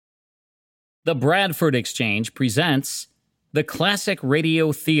The Bradford Exchange presents the Classic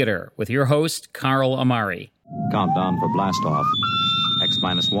Radio Theater with your host, Carl Amari. Countdown for blast-off.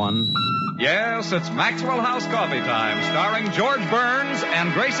 X-1. Yes, it's Maxwell House Coffee Time, starring George Burns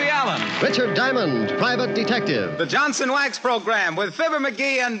and Gracie Allen. Richard Diamond, Private Detective. The Johnson Wax Program with Fibber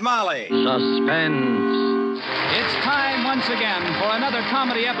McGee and Molly. Suspense. It's time once again for another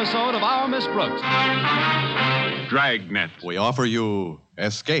comedy episode of Our Miss Brooks. Dragnet. We offer you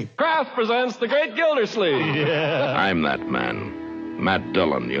Escape. Kraft presents The Great Gildersleeve. Yeah. I'm that man, Matt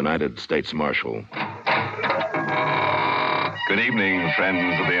Dillon, United States Marshal. Good evening,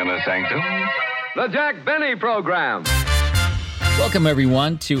 friends of the Inner Sanctum. The Jack Benny Program. Welcome,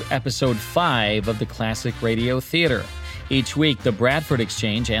 everyone, to Episode 5 of the Classic Radio Theater. Each week, the Bradford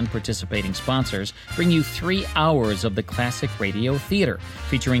Exchange and participating sponsors bring you 3 hours of the Classic Radio Theater,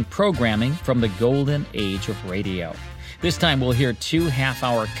 featuring programming from the golden age of radio. This time, we'll hear 2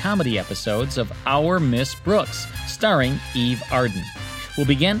 half-hour comedy episodes of Our Miss Brooks, starring Eve Arden. We'll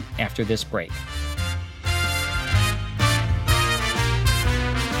begin after this break.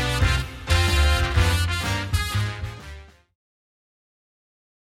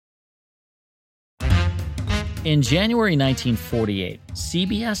 In January 1948,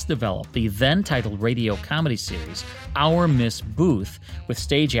 CBS developed the then-titled radio comedy series Our Miss Booth with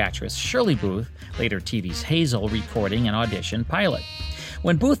stage actress Shirley Booth, later TV's Hazel, recording an audition pilot.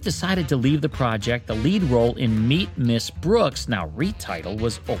 When Booth decided to leave the project, the lead role in Meet Miss Brooks, now retitled,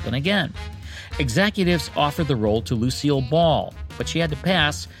 was open again. Executives offered the role to Lucille Ball, but she had to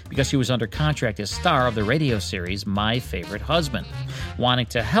pass because she was under contract as star of the radio series My Favorite Husband. Wanting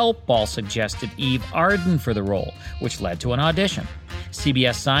to help, Ball suggested Eve Arden for the role, which led to an audition.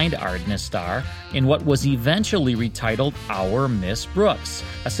 CBS signed Arden as star in what was eventually retitled Our Miss Brooks,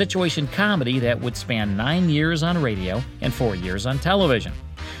 a situation comedy that would span 9 years on radio and 4 years on television.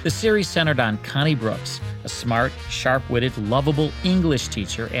 The series centered on Connie Brooks, a smart, sharp-witted, lovable English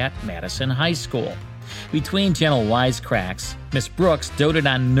teacher at Madison High School. Between gentle wisecracks, Miss Brooks doted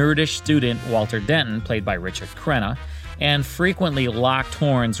on nerdish student Walter Denton, played by Richard Crenna, and frequently locked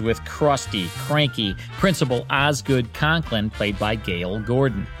horns with crusty, cranky Principal Osgood Conklin, played by Gale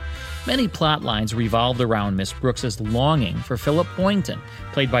Gordon. Many plot lines revolved around Miss Brooks's longing for Philip Boynton,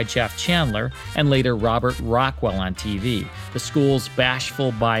 played by Jeff Chandler, and later Robert Rockwell on TV, the school's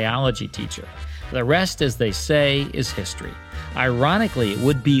bashful biology teacher. The rest, as they say, is history. Ironically, it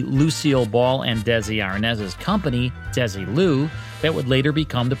would be Lucille Ball and Desi Arnaz's company, Desi Lou, that would later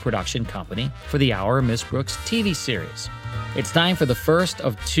become the production company for the Our Miss Brooks TV series. It's time for the first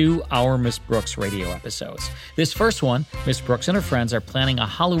of 2 Our Miss Brooks radio episodes. This first one, Miss Brooks and her friends are planning a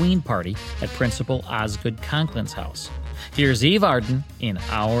Halloween party at Principal Osgood Conklin's house. Here's Eve Arden in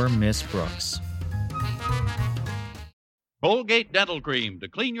Our Miss Brooks. Colgate Dental Cream to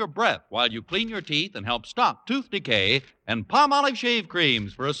clean your breath while you clean your teeth and help stop tooth decay, and Palmolive Shave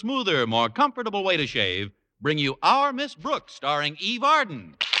Creams for a smoother, more comfortable way to shave bring you Our Miss Brooks, starring Eve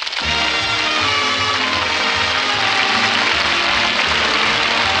Arden.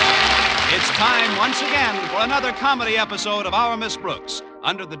 It's time once again for another comedy episode of Our Miss Brooks,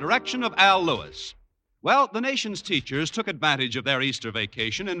 under the direction of Al Lewis. Well, the nation's teachers took advantage of their Easter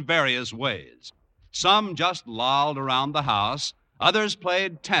vacation in various ways. Some just lolled around the house, others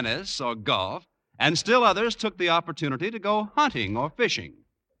played tennis or golf, and still others took the opportunity to go hunting or fishing.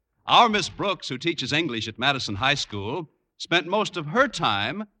 Our Miss Brooks, who teaches English at Madison High School, spent most of her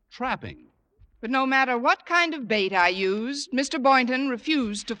time trapping. But no matter what kind of bait I used, Mr. Boynton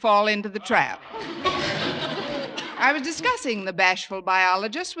refused to fall into the trap. I was discussing the bashful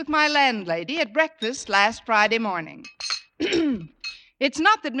biologist with my landlady at breakfast last Friday morning. It's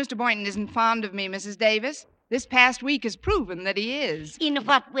not that Mr. Boynton isn't fond of me, Mrs. Davis. This past week has proven that he is. In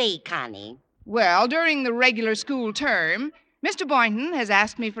what way, Connie? Well, during the regular school term, Mr. Boynton has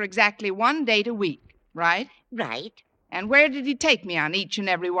asked me for exactly 1 date a week, right? Right. And where did he take me on each and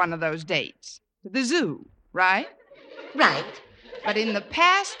every one of those dates? To the zoo, right? Right. But in the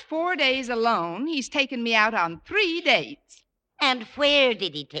past 4 days alone, he's taken me out on 3 dates. And where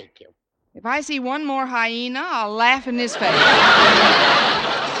did he take you? If I see one more hyena, I'll laugh in his face.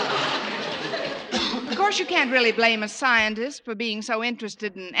 Of course, you can't really blame a scientist for being so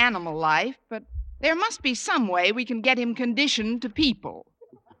interested in animal life, but there must be some way we can get him conditioned to people.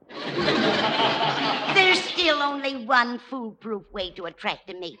 There's still only one foolproof way to attract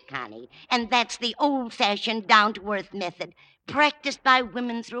a mate, Connie, and that's the old-fashioned down-to-earth method, practiced by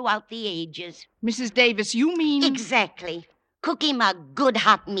women throughout the ages. Mrs. Davis, you mean... Exactly. Cook him a good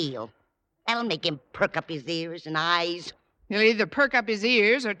hot meal. That'll make him perk up his ears and eyes He'll either perk up his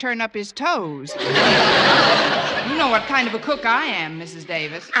ears or turn up his toes. You know what kind of a cook I am, Mrs.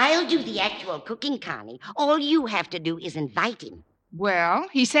 Davis. I'll do the actual cooking, Connie. All you have to do is invite him. Well,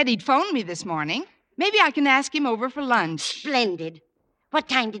 he said he'd phone me this morning. Maybe I can ask him over for lunch. Splendid. What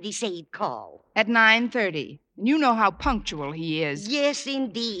time did he say he'd call? At 9:30. And you know how punctual he is. Yes,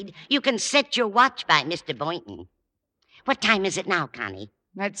 indeed. You can set your watch by Mr. Boynton. What time is it now, Connie?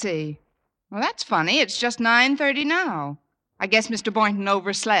 Let's see. Well, that's funny. It's just 9:30 now. I guess Mr. Boynton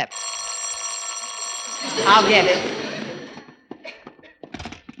overslept. I'll get it.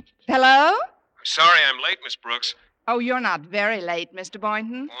 Hello? Sorry I'm late, Miss Brooks. Oh, you're not very late, Mr.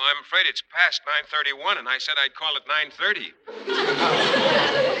 Boynton. Well, I'm afraid it's past 9:31, and I said I'd call at 9:30.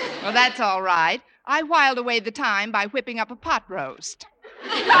 Well, that's all right. I whiled away the time by whipping up a pot roast.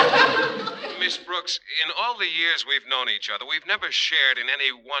 Miss Brooks, in all the years we've known each other, we've never shared in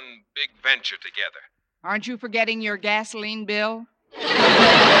any one big venture together. Aren't you forgetting your gasoline bill? No,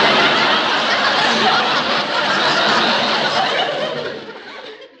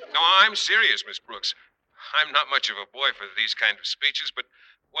 I'm serious, Miss Brooks. I'm not much of a boy for these kind of speeches, but,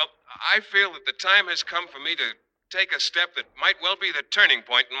 well, I feel that the time has come for me to take a step that might well be the turning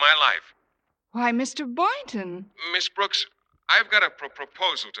point in my life. Why, Mr. Boynton. Miss Brooks, I've got a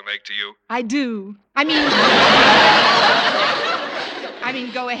proposal to make to you. I do. I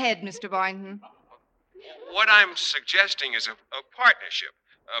mean, go ahead, Mr. Boynton. What I'm suggesting is a partnership.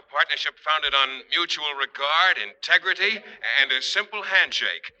 A partnership founded on mutual regard, integrity, and a simple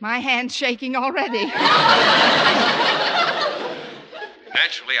handshake. My hand's shaking already.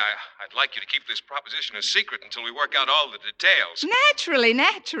 Naturally, I'd like you to keep this proposition a secret until we work out all the details. Naturally.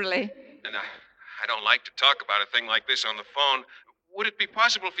 And I don't like to talk about a thing like this on the phone. Would it be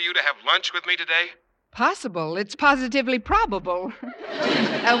possible for you to have lunch with me today? Possible. It's positively probable.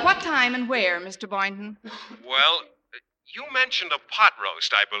 What time and where, Mr. Boynton? Well, you mentioned a pot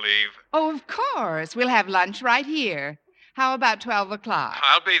roast, I believe. Oh, of course. We'll have lunch right here. How about 12 o'clock?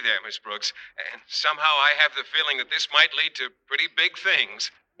 I'll be there, Miss Brooks. And somehow I have the feeling that this might lead to pretty big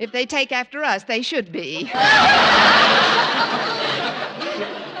things. If they take after us, they should be.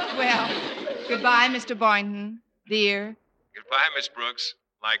 Well, goodbye, Mr. Boynton, dear. Goodbye, Miss Brooks.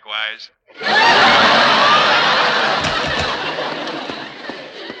 Likewise.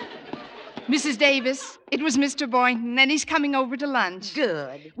 Mrs. Davis, it was Mr. Boynton, and he's coming over to lunch.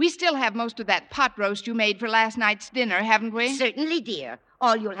 Good. We still have most of that pot roast you made for last night's dinner, haven't we? Certainly, dear.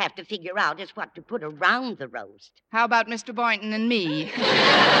 All you'll have to figure out is what to put around the roast. How about Mr. Boynton and me?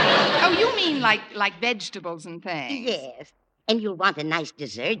 Oh, you mean like vegetables and things? Yes. And you'll want a nice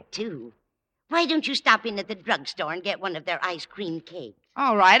dessert, too. Why don't you stop in at the drugstore and get one of their ice cream cakes?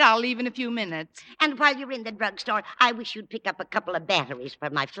 All right, I'll leave in a few minutes. And while you're in the drugstore, I wish you'd pick up a couple of batteries for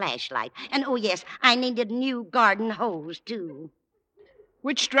my flashlight. And, oh, yes, I needed a new garden hose, too.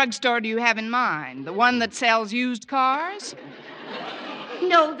 Which drugstore do you have in mind? The one that sells used cars?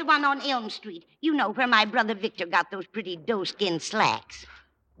 No, the one on Elm Street. You know, where my brother Victor got those pretty doe-skin slacks.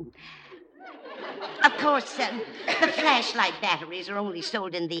 Of course, the flashlight batteries are only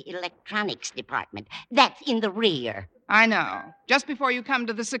sold in the electronics department. That's in the rear. I know. Just before you come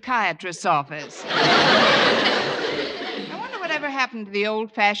to the psychiatrist's office. I wonder whatever happened to the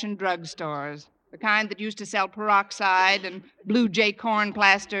old-fashioned drugstores. The kind that used to sell peroxide and Blue Jay corn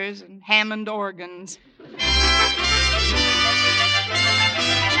plasters and Hammond organs.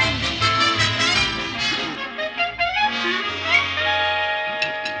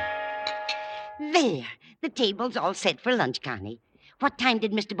 There. The table's all set for lunch, Connie. What time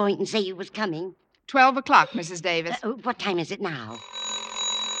did Mr. Boynton say he was coming? 12 o'clock, Mrs. Davis. What time is it now?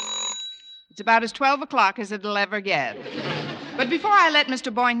 It's about as 12 o'clock as it'll ever get. But before I let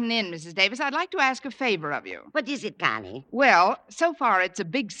Mr. Boynton in, Mrs. Davis, I'd like to ask a favor of you. What is it, Connie? Well, so far it's a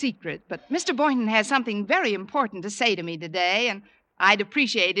big secret, but Mr. Boynton has something very important to say to me today, and I'd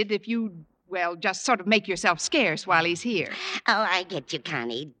appreciate it if you'd, well, just sort of make yourself scarce while he's here. Oh, I get you,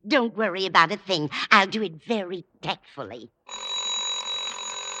 Connie. Don't worry about a thing. I'll do it very tactfully.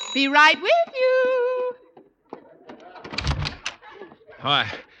 Be right with you. Hi.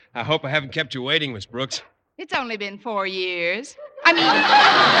 I hope I haven't kept you waiting, Miss Brooks. It's only been 4 years. Oh,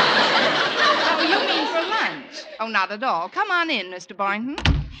 you mean for lunch? Oh, not at all. Come on in, Mr. Boynton.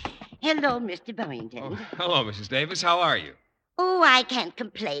 Hello, Mr. Boynton. Oh, hello, Mrs. Davis. How are you? Oh, I can't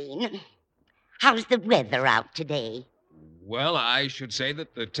complain. How's the weather out today? Well, I should say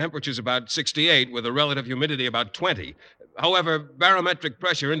that the temperature's about 68 with a relative humidity about 20. However, barometric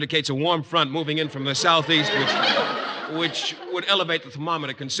pressure indicates a warm front moving in from the southeast, which would elevate the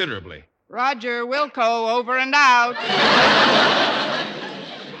thermometer considerably. Roger, Wilco, over and out.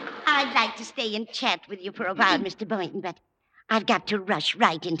 I'd like to stay and chat with you for a while, Mr. Boynton, but I've got to rush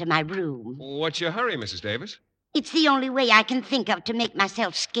right into my room. What's your hurry, Mrs. Davis? It's the only way I can think of to make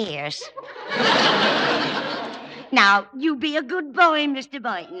myself scarce. Now, you be a good boy, Mr.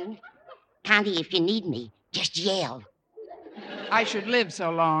 Boynton. Connie, if you need me, just yell. I should live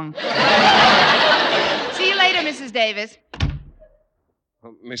so long. See you later, Mrs. Davis.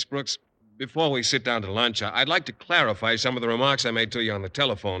 Miss Brooks, before we sit down to lunch, I'd like to clarify some of the remarks I made to you on the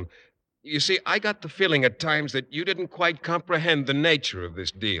telephone. You see, I got the feeling at times that you didn't quite comprehend the nature of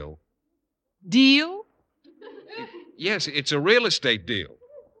this deal. Deal? Yes, it's a real estate deal.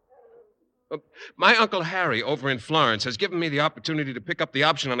 My Uncle Harry over in Florence has given me the opportunity to pick up the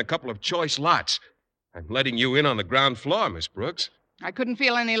option on a couple of choice lots. I'm letting you in on the ground floor, Miss Brooks. I couldn't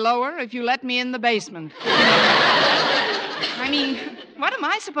feel any lower if you let me in the basement. I mean, what am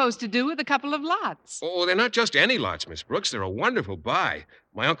I supposed to do with a couple of lots? Oh, they're not just any lots, Miss Brooks. They're a wonderful buy.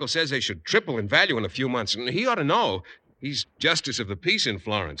 My uncle says they should triple in value in a few months, and he ought to know. He's Justice of the Peace in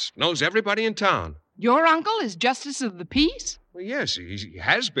Florence. Knows everybody in town. Your uncle is Justice of the Peace? Well, yes, he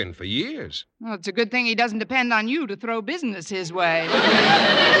has been for years. Well, it's a good thing he doesn't depend on you to throw business his way.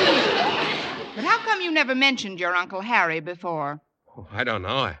 But how come you never mentioned your Uncle Harry before? Oh, I don't know.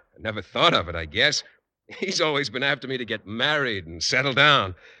 I never thought of it, I guess. He's always been after me to get married and settle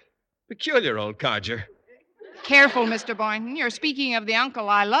down. Peculiar old codger. Careful, Mr. Boynton. You're speaking of the uncle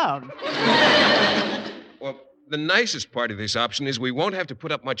I love. Well, the nicest part of this option is we won't have to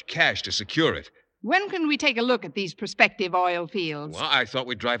put up much cash to secure it. When can we take a look at these prospective oil fields? Well, I thought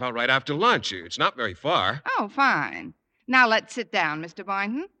we'd drive out right after lunch. It's not very far. Oh, fine. Now let's sit down, Mr.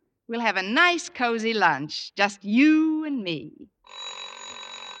 Boynton. We'll have a nice, cozy lunch. Just you and me.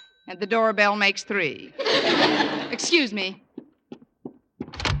 And the doorbell makes 3. Excuse me.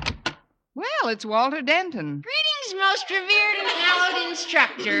 Well, it's Walter Denton. Greetings, most revered and hallowed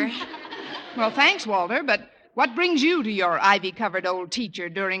instructor. Well, thanks, Walter, but what brings you to your ivy-covered old teacher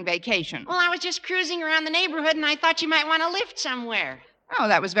during vacation? Well, I was just cruising around the neighborhood, and I thought you might want to lift somewhere. Oh,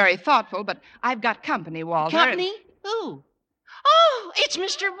 that was very thoughtful, but I've got company, Walter. Company? Who? Oh, it's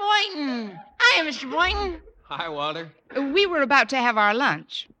Mr. Boynton. Hiya, Mr. Boynton. Hi, Walter. We were about to have our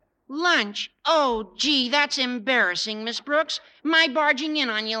lunch. Lunch? Oh, gee, that's embarrassing, Miss Brooks. My barging in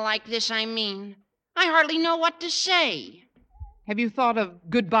on you like this, I mean. I hardly know what to say. Have you thought of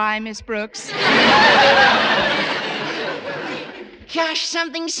goodbye, Miss Brooks? Gosh,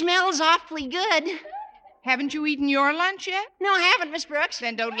 something smells awfully good. Haven't you eaten your lunch yet? No, I haven't, Miss Brooks.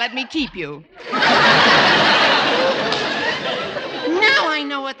 Then don't let me keep you. Now I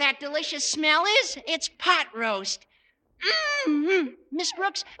know what that delicious smell is. It's pot roast. Miss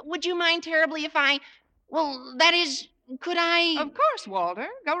Brooks, would you mind terribly if I... Well, that is, could I... Of course, Walter.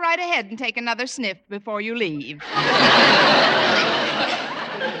 Go right ahead and take another sniff before you leave.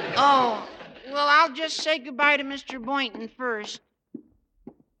 Oh, well, I'll just say goodbye to Mr. Boynton first.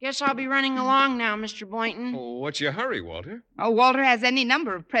 Guess I'll be running along now, Mr. Boynton. Oh, what's your hurry, Walter? Oh, Walter has any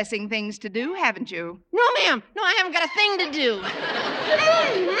number of pressing things to do, haven't you? No, ma'am. No, I haven't got a thing to do.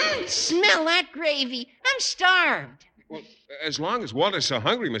 Smell that gravy. I'm starved. Well, as long as Walter's so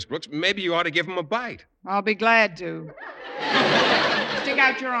hungry, Miss Brooks, maybe you ought to give him a bite. I'll be glad to. Stick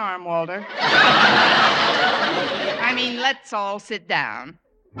out your arm, Walter. I mean, let's all sit down.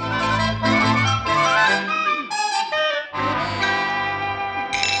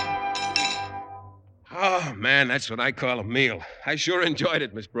 Oh, man, that's what I call a meal. I sure enjoyed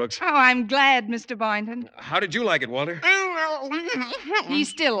it, Miss Brooks. Oh, I'm glad, Mr. Boynton. How did you like it, Walter? He's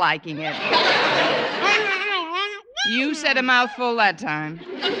still liking it. You said a mouthful that time.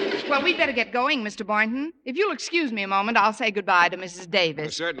 Well, we'd better get going, Mr. Boynton. If you'll excuse me a moment, I'll say goodbye to Mrs. Davis. Oh,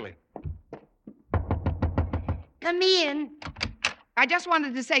 certainly. Come in. I just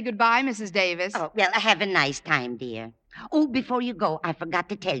wanted to say goodbye, Mrs. Davis. Oh, well, have a nice time, dear. Oh, before you go, I forgot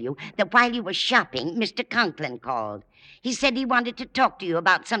to tell you that while you were shopping, Mr. Conklin called. He said he wanted to talk to you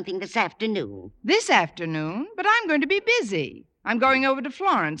about something this afternoon. This afternoon? But I'm going to be busy. I'm going over to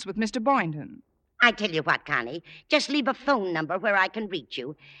Florence with Mr. Boynton. I tell you what, Connie, just leave a phone number where I can reach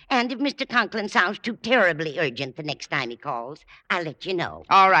you. And if Mr. Conklin sounds too terribly urgent the next time he calls, I'll let you know.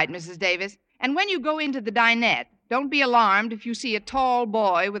 All right, Mrs. Davis. And when you go into the dinette, don't be alarmed if you see a tall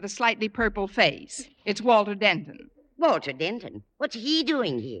boy with a slightly purple face. It's Walter Denton. Walter Denton? What's he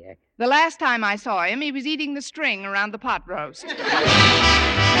doing here? The last time I saw him, he was eating the string around the pot roast.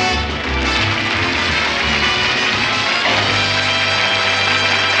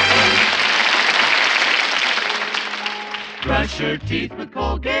 Brush your teeth with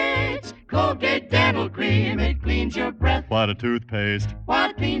Colgate. Colgate Dental Cream. It cleans your breath. What a toothpaste.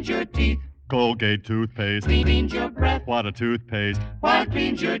 What cleans your teeth? Colgate toothpaste. Cleans your breath. What a toothpaste. What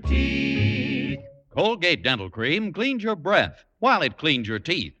cleans your teeth? Colgate Dental Cream cleans your breath while it cleans your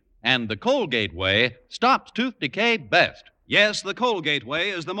teeth. And the Colgate way stops tooth decay best. Yes, the Colgate way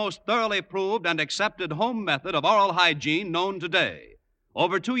is the most thoroughly proved and accepted home method of oral hygiene known today.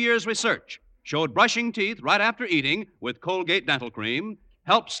 Over 2 years' research showed brushing teeth right after eating with Colgate Dental Cream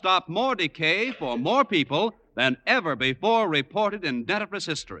helped stop more decay for more people than ever before reported in dentifrice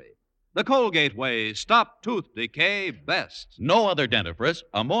history. The Colgate way stopped tooth decay best. No other dentifrice,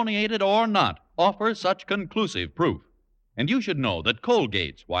 ammoniated or not, offers such conclusive proof. And you should know that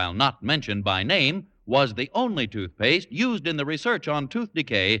Colgate's, while not mentioned by name, was the only toothpaste used in the research on tooth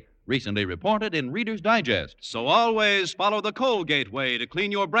decay recently reported in Reader's Digest. So always follow the Colgate way to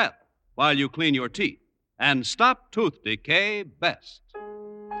clean your breath while you clean your teeth and stop tooth decay best.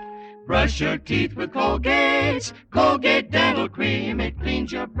 Brush your teeth with Colgate's Colgate Dental Cream. It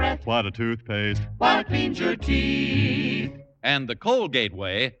cleans your breath. What a toothpaste. While it cleans your teeth. And the Colgate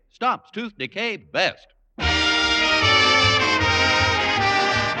way stops tooth decay best.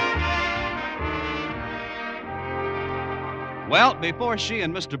 Well, before she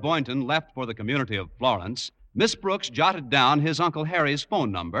and Mr. Boynton left for the community of Florence, Miss Brooks jotted down his Uncle Harry's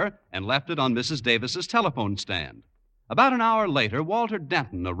phone number and left it on Mrs. Davis's telephone stand. About an hour later, Walter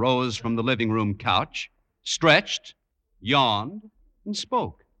Denton arose from the living room couch, stretched, yawned, and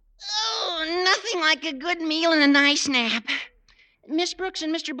spoke. Oh, nothing like a good meal and a nice nap. Miss Brooks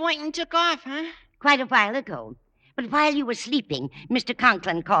and Mr. Boynton took off, huh? Quite a while ago. But while you were sleeping, Mr.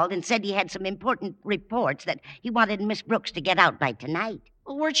 Conklin called and said he had some important reports that he wanted Miss Brooks to get out by tonight.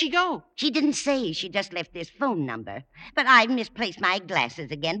 Well, where'd she go? She didn't say. She just left this phone number. But I've misplaced my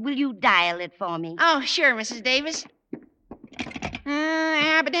glasses again. Will you dial it for me? Oh, sure, Mrs. Davis.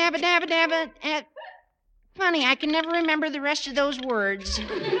 Abba-dabba-dabba-dabba. Funny, I can never remember the rest of those words.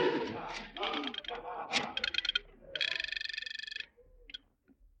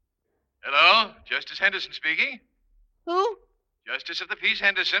 Hello, Justice Henderson speaking. Who? Justice of the Peace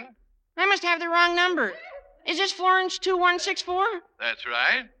Henderson. I must have the wrong number. Is this Florence 2164? That's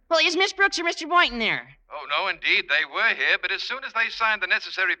right. Well, is Miss Brooks or Mr. Boynton there? Oh, no, indeed, they were here, but as soon as they signed the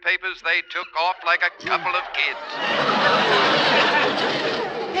necessary papers, they took off like a couple of kids.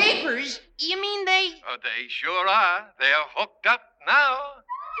 Papers? You mean they... Oh, they sure are. They're hooked up now.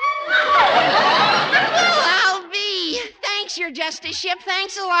 Well, I'll be. Thanks, Your Justiceship.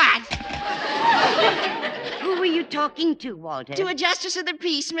 Thanks a lot. Who were you talking to, Walter? To a Justice of the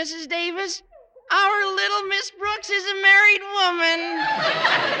Peace, Mrs. Davis. Our little Miss Brooks is a married woman.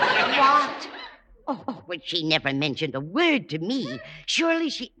 What? Oh, well, she never mentioned a word to me. Surely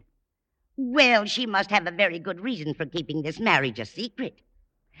she... Well, she must have a very good reason for keeping this marriage a secret.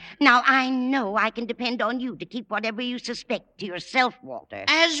 Now, I know I can depend on you to keep whatever you suspect to yourself, Walter.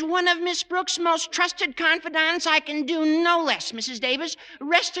 As one of Miss Brooks' most trusted confidants, I can do no less, Mrs. Davis.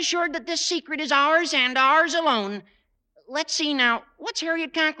 Rest assured that this secret is ours and ours alone. Let's see now. What's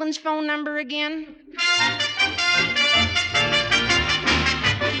Harriet Conklin's phone number again?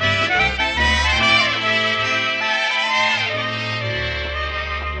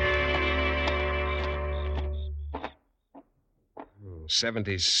 Oh,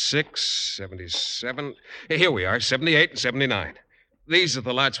 76, 77. Here we are, 78 and 79. These are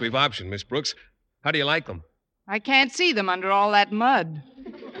the lots we've optioned, Miss Brooks. How do you like them? I can't see them under all that mud.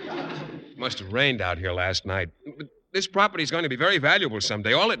 Must have rained out here last night. But this property's going to be very valuable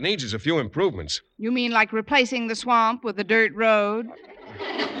someday. All it needs is a few improvements. You mean like replacing the swamp with a dirt road?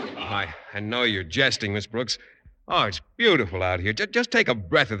 I know you're jesting, Miss Brooks. Oh, it's beautiful out here. Just take a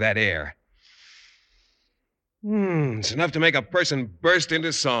breath of that air. It's enough to make a person burst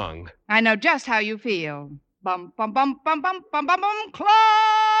into song. I know just how you feel. Bum, bum, bum, bum, bum, bum, bum, bum, Chloe!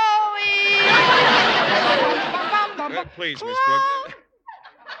 Please, Miss Brooks.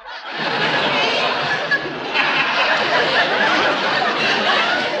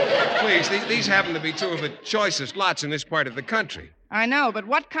 Please, these happen to be two of the choicest lots in this part of the country. I know, but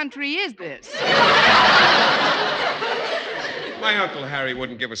what country is this? My Uncle Harry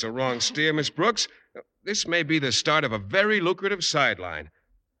wouldn't give us a wrong steer, Miss Brooks. This may be the start of a very lucrative sideline.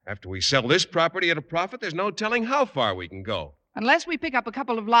 After we sell this property at a profit, there's no telling how far we can go. Unless we pick up a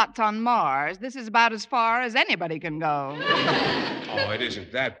couple of lots on Mars, this is about as far as anybody can go. Oh, it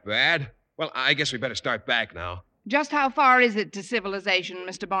isn't that bad. Well, I guess we better start back now. Just how far is it to civilization,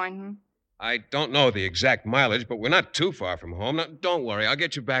 Mr. Boynton? I don't know the exact mileage, but we're not too far from home. Now, don't worry, I'll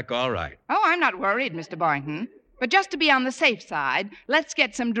get you back all right. Oh, I'm not worried, Mr. Boynton. But just to be on the safe side, let's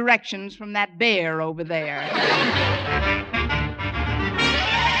get some directions from that bear over there.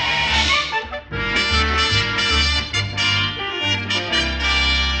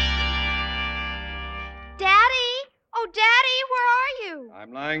 Daddy? Oh, Daddy, where are you?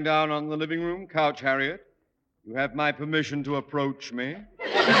 I'm lying Lying down on the living room couch, Harriet. You have my permission to approach me.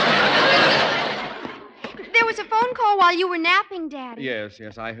 There was a phone call while you were napping, Daddy. Yes,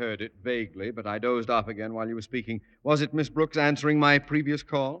 I heard it vaguely, but I dozed off again while you were speaking. Was it Miss Brooks answering my previous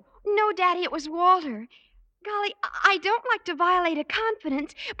call? No, Daddy, it was Walter. Golly, I don't like to violate a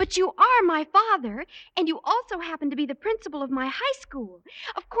confidence, but you are my father, and you also happen to be the principal of my high school.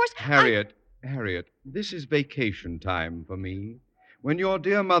 Of course, Harriet, this is vacation time for me. When your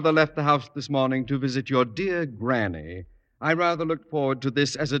dear mother left the house this morning to visit your dear granny, I rather looked forward to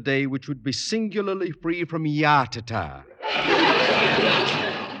this as a day which would be singularly free from yatata.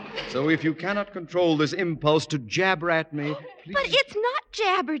 So if you cannot control this impulse to jabber at me, please... But it's not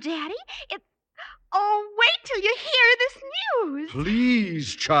jabber, Daddy. It's... Oh, wait till you hear this news.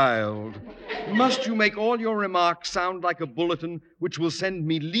 Please, child. Must you make all your remarks sound like a bulletin which will send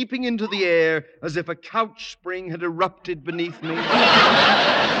me leaping into the air as if a couch spring had erupted beneath me?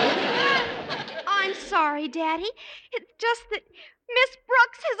 I'm sorry, Daddy. It's just that Miss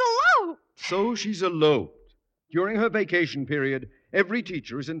Brooks has eloped. So she's eloped. During her vacation period, every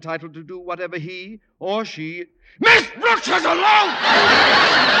teacher is entitled to do whatever he or she... Miss Brooks has eloped!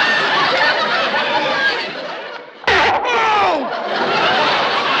 Oh!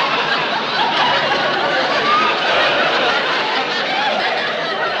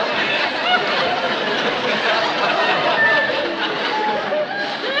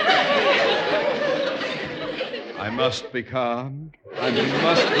 I must be calm. I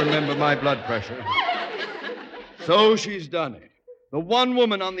must remember my blood pressure. So she's done it. The one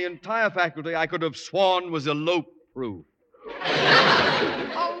woman on the entire faculty I could have sworn was elope-proof.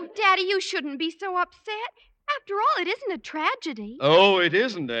 Oh, Daddy, you shouldn't be so upset. After all, it isn't a tragedy. Oh, it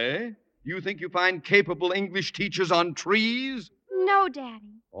isn't, eh? You think you find capable English teachers on trees? No,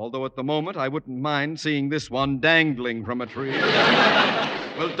 Daddy. Although at the moment I wouldn't mind seeing this one dangling from a tree.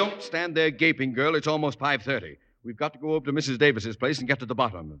 Well, don't stand there gaping, girl. It's almost 5:30. We've got to go over to Mrs. Davis's place and get to the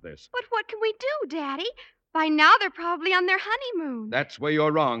bottom of this. But what can we do, Daddy? By now, they're probably on their honeymoon. That's where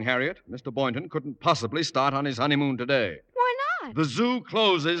you're wrong, Harriet. Mr. Boynton couldn't possibly start on his honeymoon today. Why not? The zoo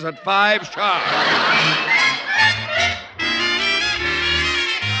closes at 5 sharp.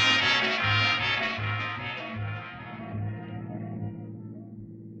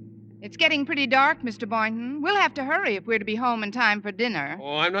 It's getting pretty dark, Mr. Boynton. We'll have to hurry if we're to be home in time for dinner.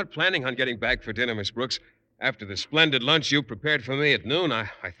 Oh, I'm not planning on getting back for dinner, Miss Brooks. After the splendid lunch you prepared for me at noon, I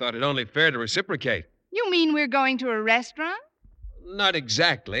thought it only fair to reciprocate. You mean we're going to a restaurant? Not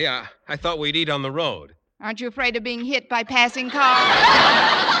exactly. I thought we'd eat on the road. Aren't you afraid of being hit by passing cars?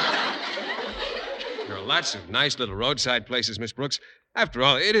 There are lots of nice little roadside places, Miss Brooks. After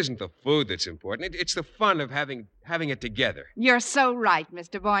all, it isn't the food that's important. It's the fun of having it together. You're so right,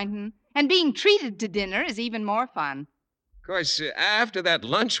 Mr. Boynton. And being treated to dinner is even more fun. Of course, after that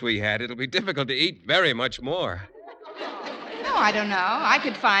lunch we had, it'll be difficult to eat very much more. Oh, I don't know. I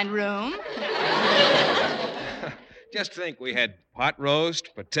could find room. Just think, we had pot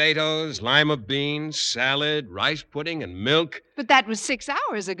roast, potatoes, lima beans, salad, rice pudding, and milk. But that was 6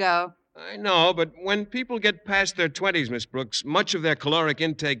 hours ago. I know, but when people get past their 20s, Miss Brooks, much of their caloric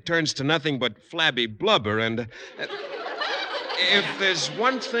intake turns to nothing but flabby blubber, and if there's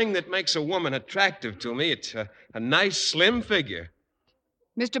one thing that makes a woman attractive to me, it's a nice, slim figure.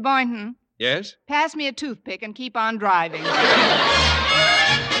 Mr. Boynton. Yes? Pass me a toothpick and keep on driving.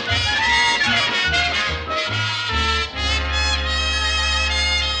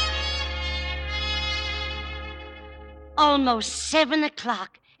 Almost 7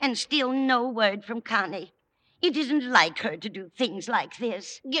 o'clock, and still no word from Connie. It isn't like her to do things like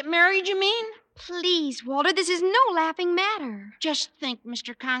this. Get married, you mean? Please, Walter, this is no laughing matter. Just think,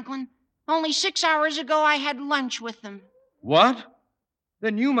 Mr. Conklin. Only 6 hours ago, I had lunch with them. What?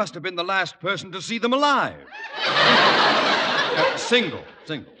 Then you must have been the last person to see them alive. Single.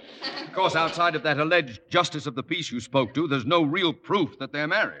 Of course, outside of that alleged justice of the peace you spoke to, there's no real proof that they're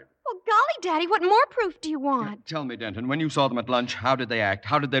married. Well, golly, Daddy, what more proof do you want? Tell me, Denton, when you saw them at lunch, how did they act?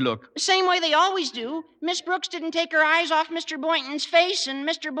 How did they look? Same way they always do. Miss Brooks didn't take her eyes off Mr. Boynton's face, and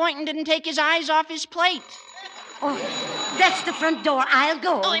Mr. Boynton didn't take his eyes off his plate. Oh, that's the front door. I'll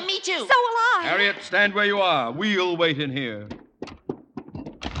go. Oh, and me too. So will I. Harriet, stand where you are. We'll wait in here.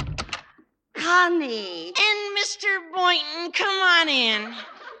 Connie. And Mr. Boynton, come on in.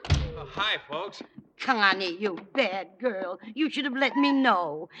 Hi, folks. Connie, you bad girl. You should have let me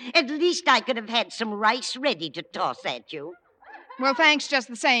know. At least I could have had some rice ready to toss at you. Well, thanks just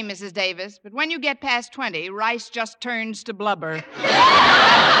the same, Mrs. Davis. But when you get past 20, rice just turns to blubber.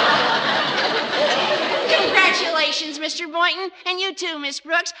 Congratulations, Mr. Boynton. And you too, Miss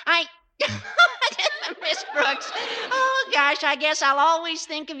Brooks. Miss Brooks. Oh, gosh, I guess I'll always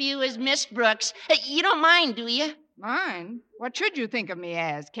think of you as Miss Brooks. You don't mind, do you? Mine? What should you think of me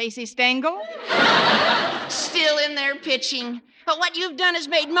as? Casey Stengel? Still in there pitching. But what you've done has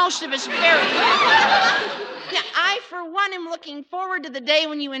made most of us very happy. Now, I, for one, am looking forward to the day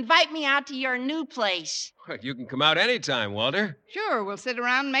when you invite me out to your new place. Well, you can come out anytime, Walter. Sure, we'll sit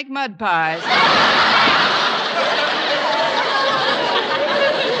around and make mud pies.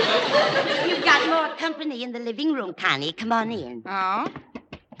 You've got more company in the living room, Connie. Come on in. Oh?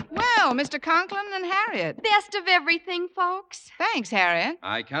 Well, Mr. Conklin and Harriet. Best of everything, folks. Thanks, Harriet.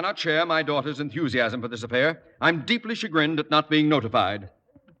 I cannot share my daughter's enthusiasm for this affair. I'm deeply chagrined at not being notified.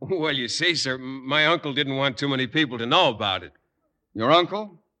 Well, you see, sir, my uncle didn't want too many people to know about it. Your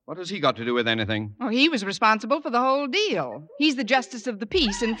uncle? What has he got to do with anything? Oh, he was responsible for the whole deal. He's the justice of the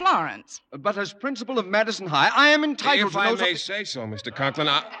peace in Florence. But as principal of Madison High, I am entitled if to know I may say so, Mr. Conklin,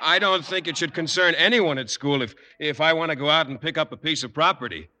 I don't think it should concern anyone at school if I want to go out and pick up a piece of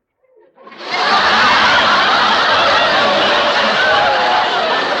property.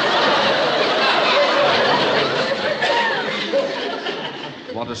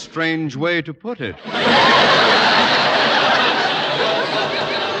 What a strange way to put it.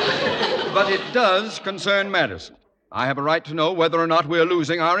 But it does concern Madison. I have a right to know whether or not we're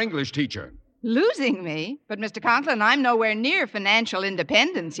losing our English teacher. Losing me? But, Mr. Conklin, I'm nowhere near financial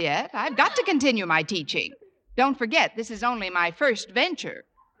independence yet. I've got to continue my teaching. Don't forget, this is only my first venture.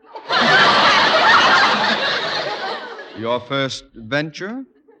 Your first venture?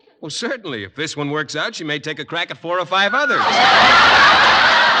 Well, certainly. If this one works out, she may take a crack at 4 or 5 others.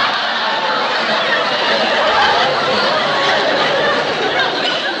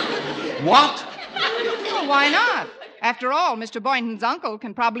 What? Well, why not? After all, Mr. Boynton's uncle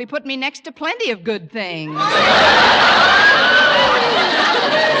can probably put me next to plenty of good things. Well,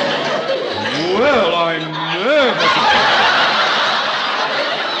 I'm nervous.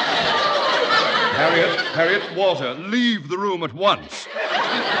 Harriet, Walter, leave the room at once.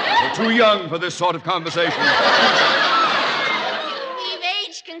 You're too young for this sort of conversation. We've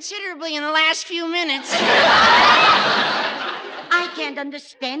aged considerably in the last few minutes. I can't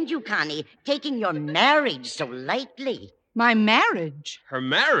understand you, Connie, taking your marriage so lightly. My marriage? Her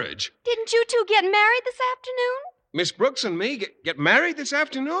marriage? Didn't you two get married this afternoon? Miss Brooks and me get married this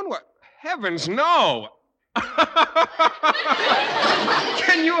afternoon? What? Heavens, no.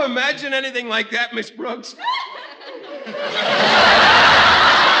 Can you imagine anything like that, Miss Brooks?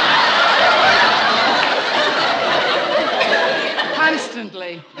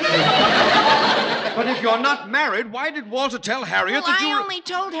 Constantly. But if you're not married, why did Walter tell Harriet that you I were... only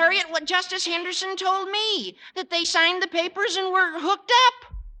told Harriet what Justice Henderson told me, that they signed the papers and were hooked up.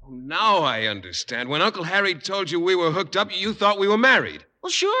 Oh, now I understand. When Uncle Harry told you we were hooked up, you thought we were married.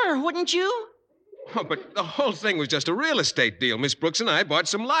 Well, sure, wouldn't you? Oh, but the whole thing was just a real estate deal. Miss Brooks and I bought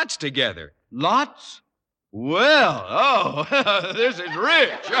some lots together. Lots? Well, this is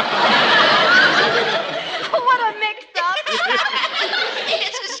rich. What a mix-up.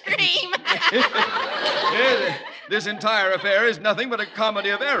 It's a scream. This entire affair is nothing but a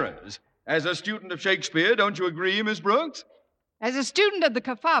comedy of errors. As a student of Shakespeare, don't you agree, Miss Brooks? As a student of the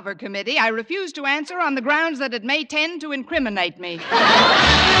Kefauver Committee, I refuse to answer on the grounds that it may tend to incriminate me.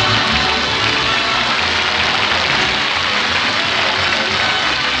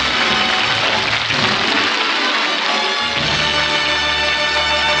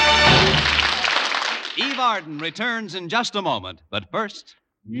 Eve Arden returns in just a moment, but first...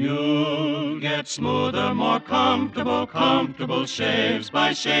 You'll get smoother, more comfortable shaves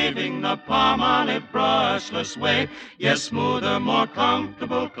by shaving the Palmolive brushless way. Yes, smoother, more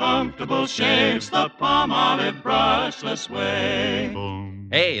comfortable shaves the Palmolive brushless way.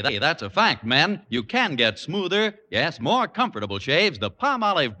 Hey, that's a fact, men. You can get smoother, yes, more comfortable shaves the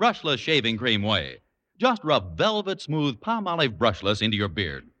Palmolive brushless shaving cream way. Just rub velvet smooth Palmolive brushless into your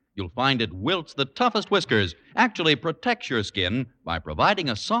beard. You'll find it wilts the toughest whiskers, actually protects your skin by providing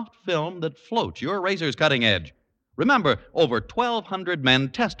a soft film that floats your razor's cutting edge. Remember, over 1,200 men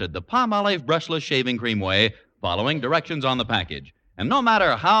tested the Palmolive brushless shaving cream way following directions on the package. And no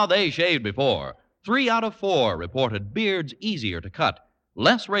matter how they shaved before, 3 out of 4 reported beards easier to cut,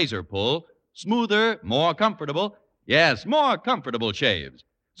 less razor pull, smoother, more comfortable, yes, more comfortable shaves.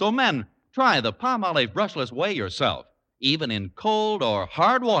 So men, try the Palmolive brushless way yourself. Even in cold or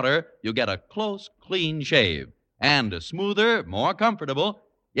hard water, you get a close, clean shave. And a smoother, more comfortable,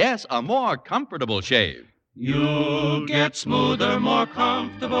 yes, a more comfortable shave. You'll get smoother, more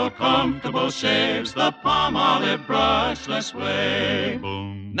comfortable shaves the Palmolive brushless way.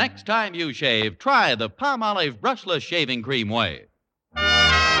 Boom. Next time you shave, try the Palmolive brushless shaving cream way.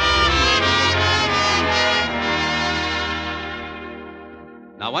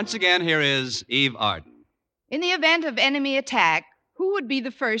 Now, once again, here is Eve Arden. In the event of enemy attack, who would be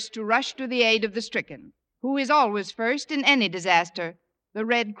the first to rush to the aid of the stricken? Who is always first in any disaster? The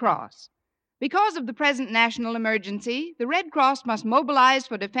Red Cross. Because of the present national emergency, the Red Cross must mobilize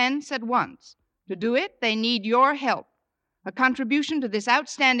for defense at once. To do it, they need your help. A contribution to this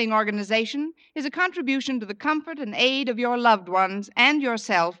outstanding organization is a contribution to the comfort and aid of your loved ones and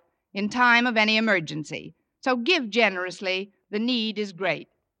yourself in time of any emergency. So give generously. The need is great.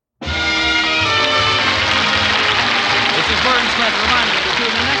 This is Vern Smith reminding you to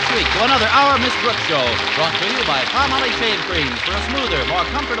tune in next week to another Our Miss Brooks show, brought to you by Palmolive Shave Creams for a smoother, more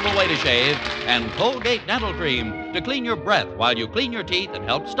comfortable way to shave, and Colgate Dental Cream to clean your breath while you clean your teeth and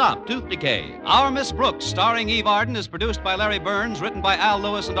help stop tooth decay. Our Miss Brooks, starring Eve Arden, is produced by Larry Burns, written by Al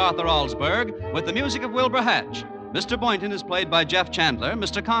Lewis and Arthur Alsberg, with the music of Wilbur Hatch. Mr. Boynton is played by Jeff Chandler,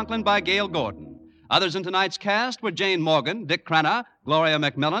 Mr. Conklin by Gale Gordon. Others in tonight's cast were Jane Morgan, Dick Crenna, Gloria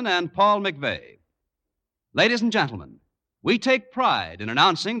McMillan, and Paul McVeigh. Ladies and gentlemen, we take pride in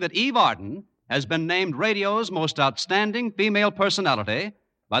announcing that Eve Arden has been named radio's most outstanding female personality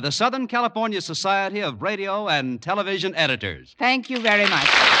by the Southern California Society of Radio and Television Editors. Thank you very much.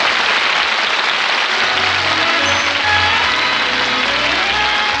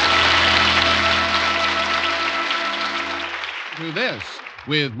 To this,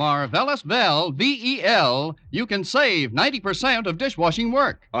 with Marvelous Vel, V-E-L, you can save 90% of dishwashing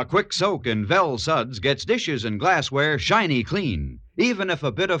work. A quick soak in Vel suds gets dishes and glassware shiny clean. Even if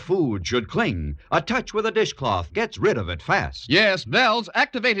a bit of food should cling, a touch with a dishcloth gets rid of it fast. Yes, Vel's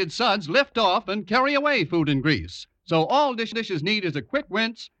activated suds lift off and carry away food and grease. So all dishes need is a quick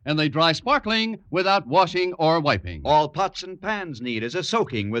rinse, and they dry sparkling without washing or wiping. All pots and pans need is a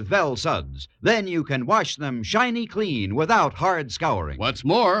soaking with Vel suds. Then you can wash them shiny clean without hard scouring. What's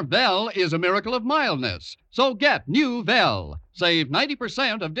more, Vel is a miracle of mildness. So get new Vel. Save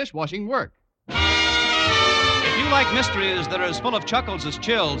 90% of dishwashing work. If you like mysteries that are as full of chuckles as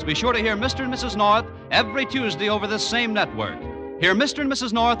chills, be sure to hear Mr. and Mrs. North every Tuesday over this same network. Hear Mr. and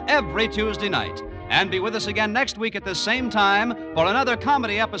Mrs. North every Tuesday night. And be with us again next week at this same time for another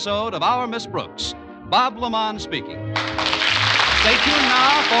comedy episode of Our Miss Brooks. Bob Lamont speaking. Stay tuned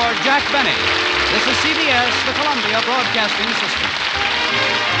now for Jack Benny. This is CBS, the Columbia Broadcasting System.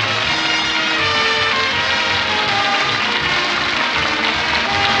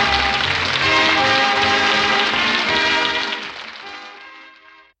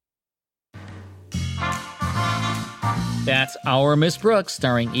 That's Our Miss Brooks,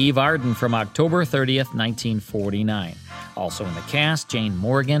 starring Eve Arden from October 30th, 1949. Also in the cast, Jane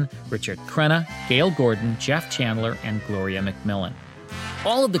Morgan, Richard Crenna, Gale Gordon, Jeff Chandler, and Gloria McMillan.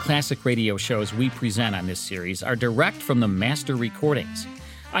 All of the classic radio shows we present on this series are direct from the master recordings.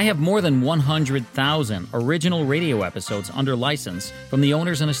 I have more than 100,000 original radio episodes under license from the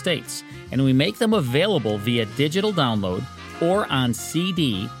owners and estates, and we make them available via digital download or on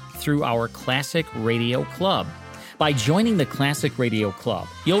CD through our Classic Radio Club. By joining the Classic Radio Club,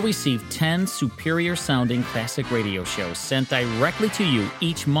 you'll receive 10 superior-sounding classic radio shows sent directly to you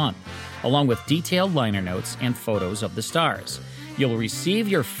each month, along with detailed liner notes and photos of the stars. You'll receive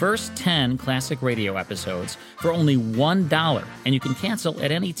your first 10 classic radio episodes for only $1, and you can cancel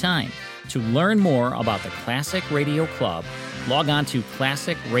at any time. To learn more about the Classic Radio Club, log on to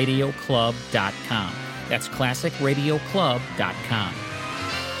classicradioclub.com. That's classicradioclub.com.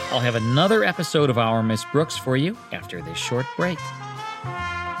 I'll have another episode of Our Miss Brooks for you after this short break.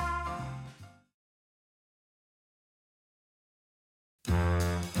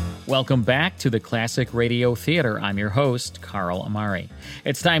 Welcome back to the Classic Radio Theater. I'm your host, Carl Amari.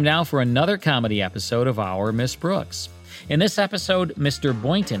 It's time now for another comedy episode of Our Miss Brooks. In this episode, Mr.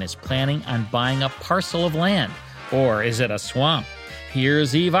 Boynton is planning on buying a parcel of land. Or is it a swamp?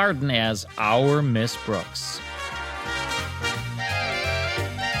 Here's Eve Arden as Our Miss Brooks.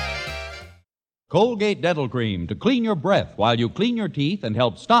 Colgate Dental Cream to clean your breath while you clean your teeth and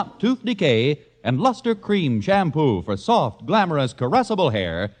help stop tooth decay, and Luster Cream Shampoo for soft, glamorous, caressable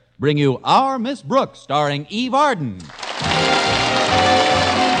hair bring you Our Miss Brooks, starring Eve Arden.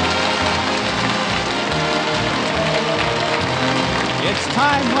 It's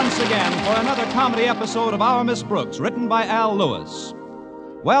time once again for another comedy episode of Our Miss Brooks, written by Al Lewis.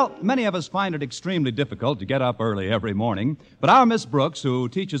 Well, many of us find it extremely difficult to get up early every morning, but our Miss Brooks, who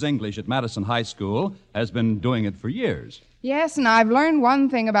teaches English at Madison High School, has been doing it for years. Yes, and I've learned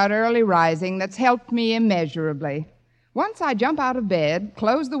one thing about early rising that's helped me immeasurably. Once I jump out of bed,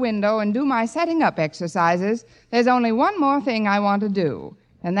 close the window, and do my setting up exercises, there's only one more thing I want to do,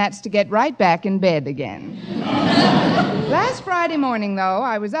 and that's to get right back in bed again. Last Friday morning, though,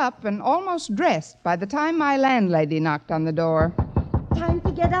 I was up and almost dressed by the time my landlady knocked on the door. Time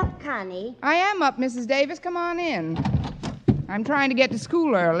to get up, Connie. I am up, Mrs. Davis. Come on in. I'm trying to get to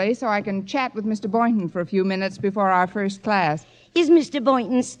school early so I can chat with Mr. Boynton for a few minutes before our first class. Is Mr.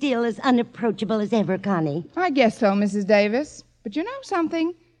 Boynton still as unapproachable as ever, Connie? I guess so, Mrs. Davis. But you know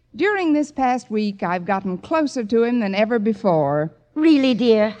something? During this past week, I've gotten closer to him than ever before. Really,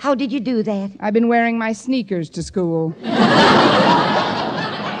 dear? How did you do that? I've been wearing my sneakers to school.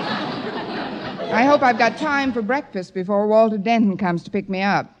 I hope I've got time for breakfast before Walter Denton comes to pick me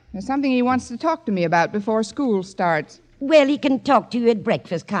up. There's something he wants to talk to me about before school starts. Well, he can talk to you at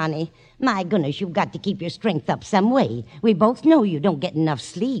breakfast, Connie. My goodness, you've got to keep your strength up some way. We both know you don't get enough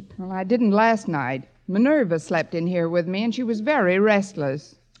sleep. Well, I didn't last night. Minerva slept in here with me, and she was very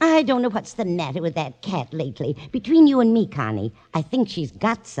restless. I don't know what's the matter with that cat lately. Between you and me, Connie, I think she's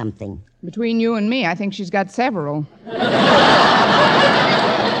got something. Between you and me, I think she's got several.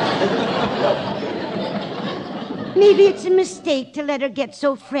 Maybe it's a mistake to let her get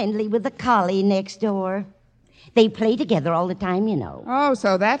so friendly with the collie next door. They play together all the time, you know. Oh,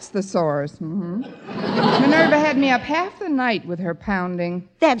 so that's the source. Mm-hmm. Minerva had me up half the night with her pounding.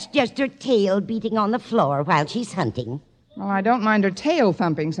 That's just her tail beating on the floor while she's hunting. Well, I don't mind her tail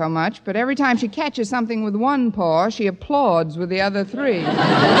thumping so much, but every time she catches something with one paw, she applauds with the other three.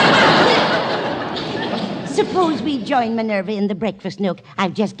 Suppose we join Minerva in the breakfast nook.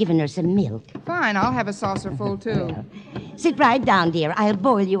 I've just given her some milk. Fine, I'll have a saucer full, too. Sit right down, dear. I'll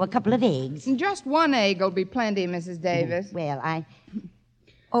boil you a couple of eggs. Just one egg will be plenty, Mrs. Davis.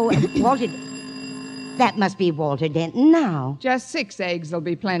 Oh, Walter... That must be Walter Denton now. Just 6 eggs will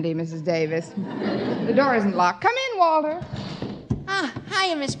be plenty, Mrs. Davis. The door isn't locked. Come in, Walter.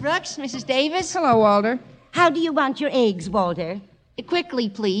 Hiya, Miss Brooks, Mrs. Davis. Hello, Walter. How do you want your eggs, Walter? Quickly,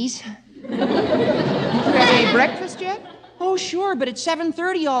 please. Did you have any breakfast yet? Oh, sure, but it's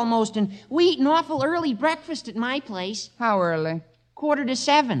 7:30 almost, and we eat an awful early breakfast at my place. How early?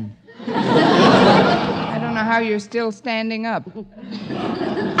 6:45. I don't know how you're still standing up.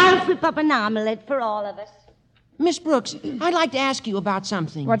 I'll whip up an omelet for all of us. Miss Brooks, I'd like to ask you about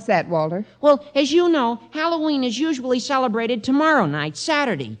something. What's that, Walter? Well, as you know, Halloween is usually celebrated tomorrow night,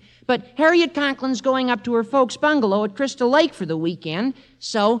 Saturday. But Harriet Conklin's going up to her folks' bungalow at Crystal Lake for the weekend,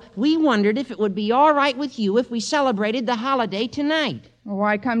 so we wondered if it would be all right with you if we celebrated the holiday tonight. Well,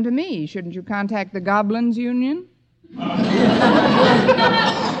 why come to me? Shouldn't you contact the Goblins Union?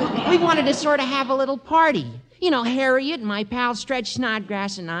 We wanted to sort of have a little party. You know, Harriet and my pal Stretch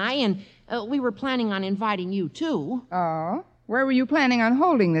Snodgrass and I, and we were planning on inviting you, too. Oh? Where were you planning on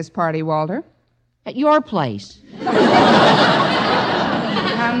holding this party, Walter? At your place.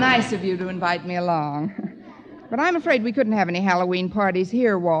 How nice of you to invite me along. But I'm afraid we couldn't have any Halloween parties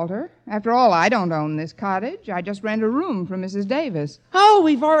here, Walter. After all, I don't own this cottage. I just rent a room from Mrs. Davis. Oh,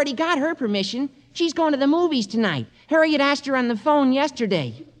 we've already got her permission. She's going to the movies tonight. Harriet asked her on the phone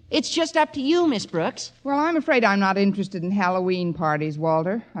yesterday. It's just up to you, Miss Brooks. Well, I'm afraid I'm not interested in Halloween parties,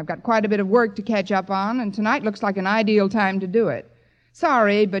 Walter. I've got quite a bit of work to catch up on, and tonight looks like an ideal time to do it.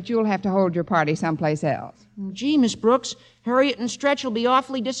 Sorry, but you'll have to hold your party someplace else. Gee, Miss Brooks, Harriet and Stretch will be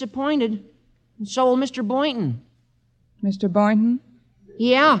awfully disappointed. And so will Mr. Boynton. Mr. Boynton?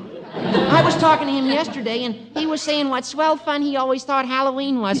 Yeah. I was talking to him yesterday, and he was saying what swell fun he always thought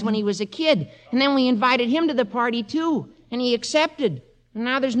Halloween was when he was a kid. And then we invited him to the party, too, and he accepted. And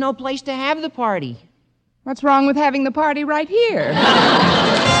now there's no place to have the party. What's wrong with having the party right here?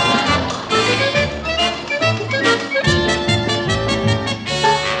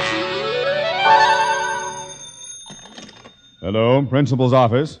 Hello, Principal's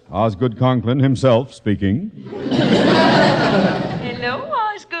office. Osgood Conklin himself speaking. Hello,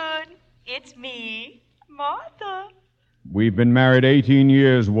 Osgood. It's me, Martha. We've been married 18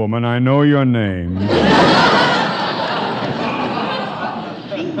 years, woman. I know your name.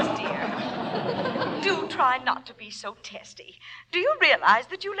 Please, dear. Do try not to be so testy. Do you realize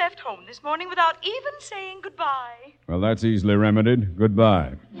that you left home this morning without even saying goodbye? Well, that's easily remedied.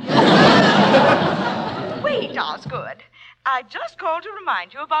 Goodbye. Wait, Osgood. I just called to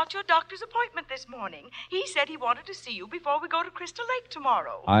remind you about your doctor's appointment this morning. He said he wanted to see you before we go to Crystal Lake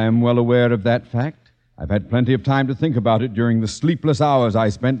tomorrow. I am well aware of that fact. I've had plenty of time to think about it during the sleepless hours I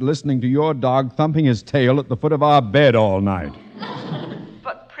spent listening to your dog thumping his tail at the foot of our bed all night.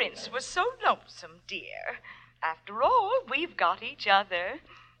 But Prince was so lonesome, dear. After all, we've got each other.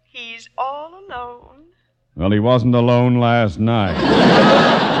 He's all alone. Well, he wasn't alone last night.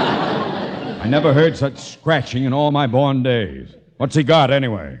 I never heard such scratching in all my born days. What's he got,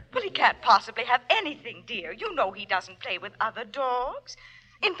 anyway? Well, he can't possibly have anything, dear. You know he doesn't play with other dogs.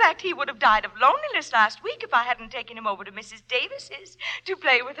 In fact, he would have died of loneliness last week if I hadn't taken him over to Mrs. Davis's to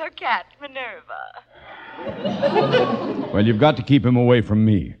play with her cat, Minerva. Well, you've got to keep him away from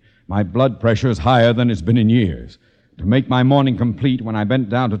me. My blood pressure is higher than it's been in years. To make my morning complete, when I bent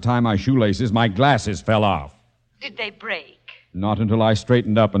down to tie my shoelaces, my glasses fell off. Did they break? Not until I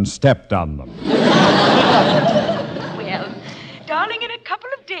straightened up and stepped on them. Well, darling, in a couple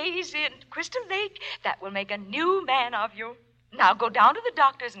of days in Crystal Lake, that will make a new man of you. Now go down to the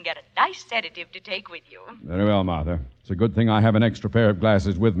doctor's and get a nice sedative to take with you. Very well, Martha. It's a good thing I have an extra pair of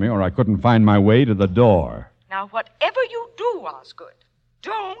glasses with me, or I couldn't find my way to the door. Now, whatever you do, Osgood,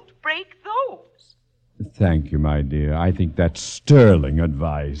 don't break those. Thank you, my dear. I think that's sterling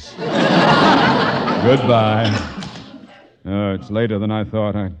advice. Goodbye. Oh, it's later than I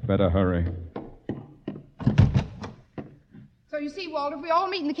thought. I'd better hurry. So you see, Walter, if we all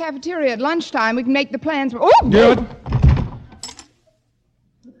meet in the cafeteria at lunchtime, we can make the plans. Oh! Good.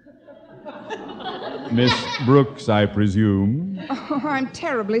 Miss Brooks, I presume. Oh, I'm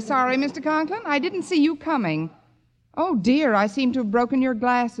terribly sorry, Mr. Conklin. I didn't see you coming. Oh, dear, I seem to have broken your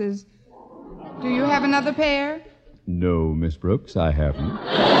glasses. Do you have another pair? No, Miss Brooks, I haven't.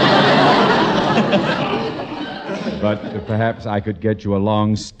 But perhaps I could get you a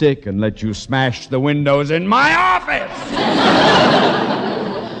long stick and let you smash the windows in my office.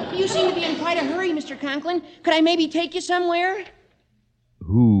 You seem to be in quite a hurry, Mr. Conklin. Could I maybe take you somewhere?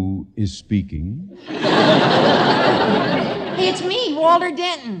 Who is speaking? Hey, it's me, Walter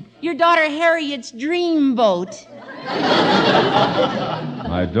Denton. Your daughter Harriet's dreamboat.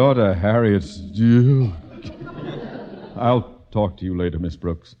 My daughter Harriet's... I'll talk to you later, Miss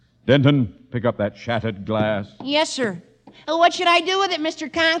Brooks. Denton, pick up that shattered glass. Yes, sir. What should I do with it,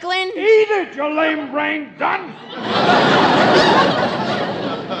 Mr. Conklin? Eat it, you lame-brained dunce!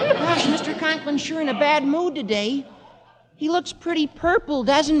 Gosh, Mr. Conklin's sure in a bad mood today. He looks pretty purple,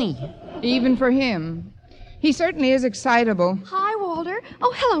 doesn't he? Even for him. He certainly is excitable. Hi, Walter.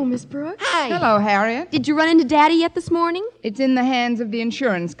 Oh, hello, Miss Brooks. Hi. Hello, Harriet. Did you run into Daddy yet this morning? It's in the hands of the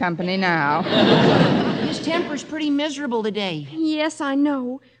insurance company now. His temper's pretty miserable today. Yes, I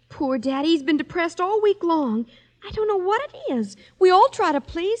know. Poor Daddy. He's been depressed all week long. I don't know what it is. We all try to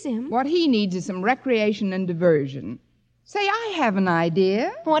please him. What he needs is some recreation and diversion. Say, I have an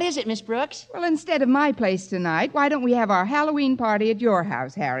idea. What is it, Miss Brooks? Well, instead of my place tonight, why don't we have our Halloween party at your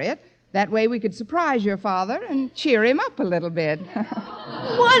house, Harriet? That way we could surprise your father and cheer him up a little bit.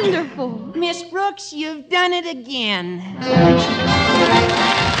 Wonderful. Miss Brooks, you've done it again.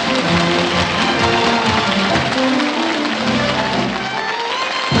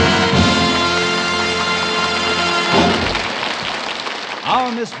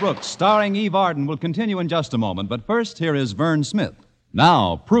 Our Miss Brooks, starring Eve Arden, will continue in just a moment, but first, here is Vern Smith.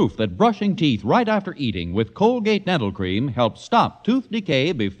 Now, proof that brushing teeth right after eating with Colgate Dental Cream helps stop tooth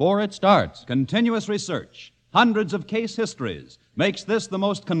decay before it starts. Continuous research, hundreds of case histories, makes this the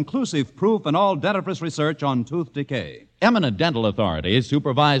most conclusive proof in all dentifrice research on tooth decay. Eminent dental authorities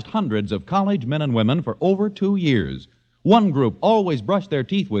supervised hundreds of college men and women for over 2 years. One group always brushed their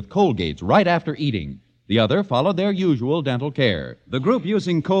teeth with Colgates right after eating. The other followed their usual dental care. The group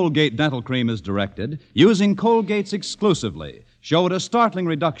using Colgate Dental Cream as directed, using Colgates exclusively, showed a startling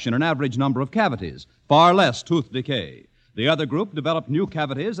reduction in average number of cavities, far less tooth decay. The other group developed new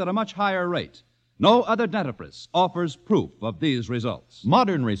cavities at a much higher rate. No other dentifrice offers proof of these results.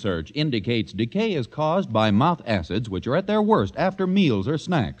 Modern research indicates decay is caused by mouth acids, which are at their worst after meals or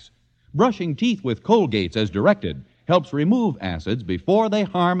snacks. Brushing teeth with Colgates as directed helps remove acids before they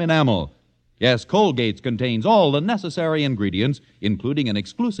harm enamel. Yes, Colgates contains all the necessary ingredients, including an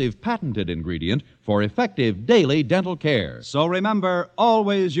exclusive patented ingredient for effective daily dental care. So remember,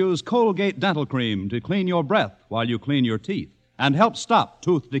 always use Colgate Dental Cream to clean your breath while you clean your teeth and help stop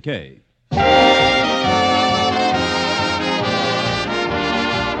tooth decay.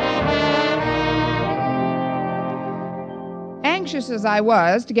 Anxious as I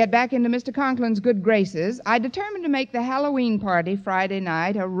was to get back into Mr. Conklin's good graces, I determined to make the Halloween party Friday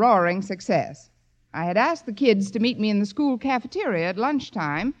night a roaring success. I had asked the kids to meet me in the school cafeteria at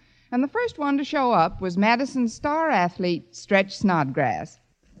lunchtime, and the first one to show up was Madison's star athlete, Stretch Snodgrass.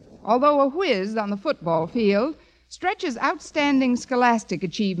 Although a whiz on the football field, Stretch's outstanding scholastic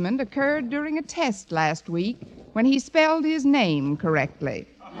achievement occurred during a test last week when he spelled his name correctly.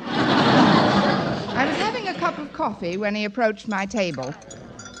 I was having a cup of coffee when he approached my table.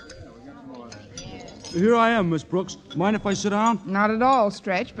 Here I am, Miss Brooks. Mind if I sit down? Not at all,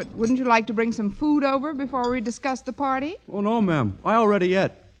 Stretch, but wouldn't you like to bring some food over before we discuss the party? Oh, no, ma'am. I already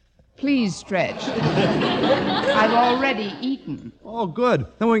ate. Please, Stretch. I've already eaten. Oh, good.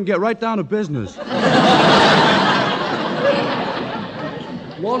 Then we can get right down to business.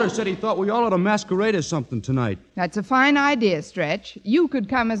 Walter said he thought we all ought to masquerade as something tonight. That's a fine idea, Stretch. You could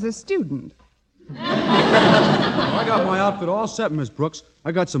come as a student. I got my outfit all set, Miss Brooks.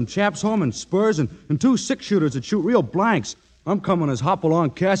 I got some chaps home and spurs and 2 six-shooters that shoot real blanks. I'm coming as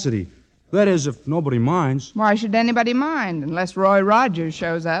Hopalong Cassidy. That is, if nobody minds. Why should anybody mind, unless Roy Rogers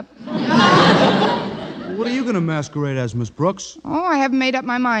shows up? What are you going to masquerade as, Miss Brooks? Oh, I haven't made up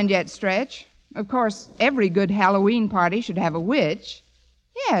my mind yet, Stretch. Of course, every good Halloween party should have a witch.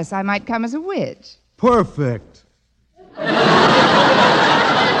 Yes, I might come as a witch. Perfect.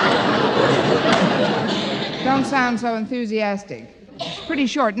 Don't sound so enthusiastic. It's pretty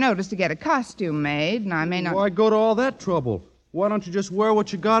short notice to get a costume made, and I may not... Why go to all that trouble? Why don't you just wear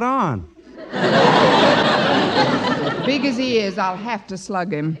what you got on? Big as he is, I'll have to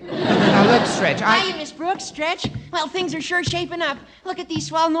slug him. Now, look, Stretch, Hiya, Miss Brooks. Stretch. Well, things are sure shaping up. Look at these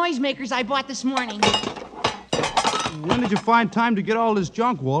swell noisemakers I bought this morning. When did you find time to get all this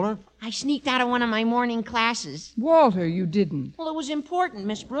junk, Walter? I sneaked out of one of my morning classes. Walter, you didn't. Well, it was important,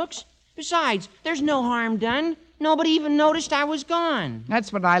 Miss Brooks. Besides, there's no harm done. Nobody even noticed I was gone.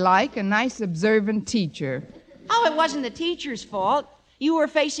 That's what I like, a nice, observant teacher. Oh, it wasn't the teacher's fault. You were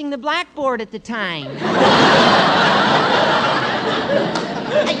facing the blackboard at the time.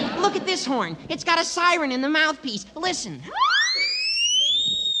 Hey, look at this horn. It's got a siren in the mouthpiece. Listen.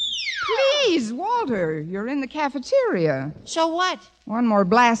 Please, Walter, you're in the cafeteria. So what? One more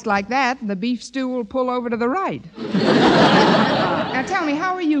blast like that, and the beef stew will pull over to the right. Now tell me,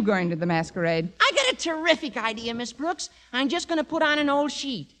 how are you going to the masquerade? I got a terrific idea, Miss Brooks. I'm just going to put on an old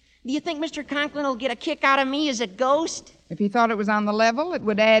sheet. Do you think Mr. Conklin will get a kick out of me as a ghost? If he thought it was on the level, it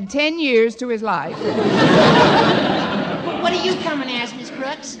would add 10 years to his life. What are you coming as, Miss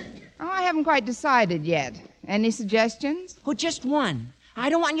Brooks? Oh, I haven't quite decided yet. Any suggestions? Oh, just one. I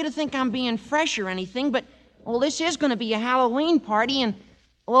don't want you to think I'm being fresh or anything, but, well, this is going to be a Halloween party, and,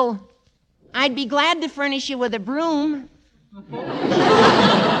 well, I'd be glad to furnish you with a broom.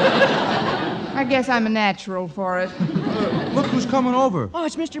 I guess I'm a natural for it. Look who's coming over. Oh,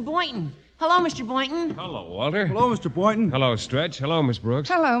 it's Mr. Boynton. Hello, Mr. Boynton. Hello, Walter. Hello, Mr. Boynton. Hello, Stretch. Hello, Miss Brooks.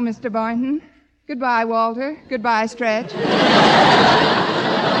 Hello, Mr. Boynton. Goodbye, Walter. Goodbye, Stretch. We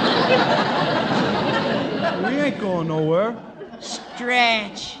ain't going nowhere.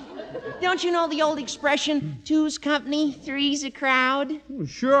 Stretch. Don't you know the old expression, two's company, three's a crowd? Well,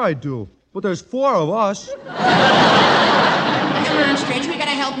 sure I do. But there's 4 of us. Come on, Stretch. We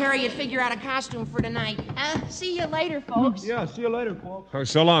gotta help Harriet figure out a costume for tonight. See you later, folks. Yeah, see you later, folks. Oh,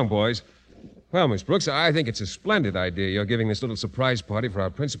 so long, boys. Well, Miss Brooks, I think it's a splendid idea you're giving this little surprise party for our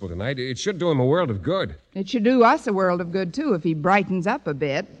principal tonight. It should do him a world of good. It should do us a world of good, too, if he brightens up a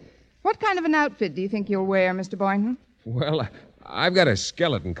bit. What kind of an outfit do you think you'll wear, Mr. Boynton? Well, I've got a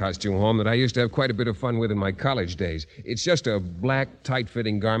skeleton costume home that I used to have quite a bit of fun with in my college days. It's just a black,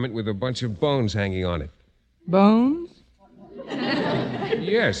 tight-fitting garment with a bunch of bones hanging on it. Bones?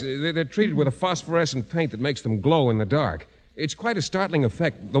 Yes, they're treated with a phosphorescent paint that makes them glow in the dark. It's quite a startling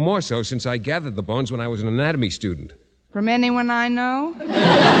effect, the more so since I gathered the bones when I was an anatomy student. From anyone I know?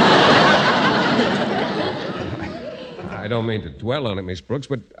 I don't mean to dwell on it, Miss Brooks,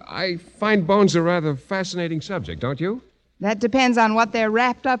 but I find bones a rather fascinating subject, don't you? That depends on what they're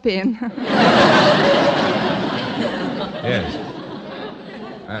wrapped up in. Yes.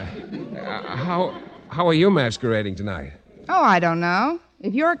 How are you masquerading tonight? Oh, I don't know.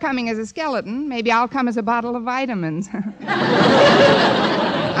 If you're coming as a skeleton, maybe I'll come as a bottle of vitamins.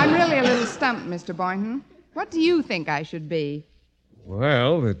 I'm really a little stumped, Mr. Boynton. What do you think I should be?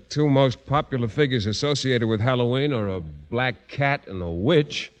 Well, the 2 most popular figures associated with Halloween are a black cat and a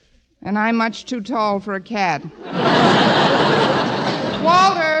witch. And I'm much too tall for a cat.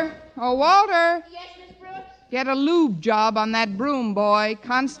 Walter! Oh, Walter! Yes, Miss Brooks? Get a lube job on that broom, boy.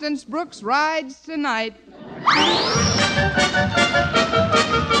 Constance Brooks rides tonight.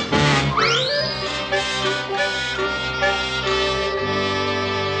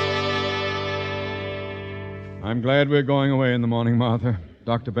 I'm glad we're going away in the morning, Martha.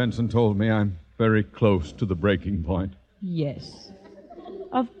 Dr. Benson told me I'm very close to the breaking point. Yes.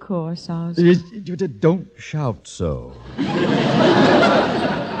 Of course, Osgood. Don't shout so. He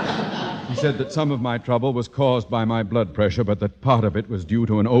said that some of my trouble was caused by my blood pressure, but that part of it was due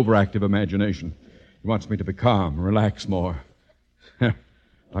to an overactive imagination. He wants me to be calm, relax more. I'd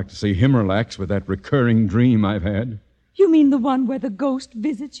like to see him relax with that recurring dream I've had. You mean the one where the ghost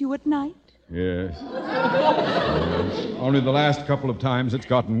visits you at night? Yes. Only the last couple of times it's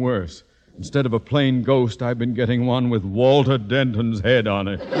gotten worse. Instead of a plain ghost, I've been getting one with Walter Denton's head on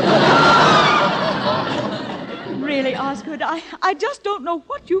it. Really, Osgood, I just don't know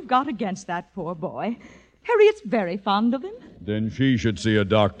what you've got against that poor boy. Harriet's very fond of him. Then she should see a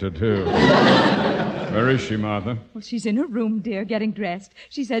doctor, too. Where is she, Martha? Well, she's in her room, dear, getting dressed.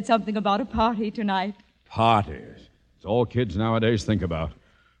 She said something about a party tonight. Parties. It's all kids nowadays think about.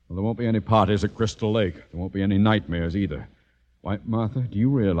 Well, there won't be any parties at Crystal Lake. There won't be any nightmares either. Why, Martha, do you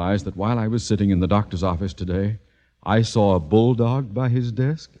realize that while I was sitting in the doctor's office today, I saw a bulldog by his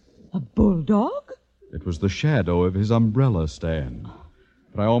desk? A bulldog? It was the shadow of his umbrella stand.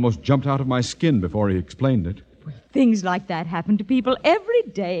 But I almost jumped out of my skin before he explained it. Things like that happen to people every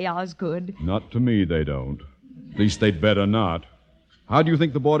day, Osgood. Not to me, they don't. At least they'd better not. How do you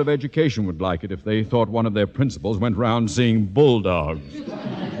think the Board of Education would like it if they thought one of their principals went round seeing bulldogs?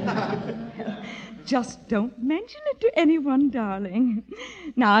 Just don't mention it to anyone, darling.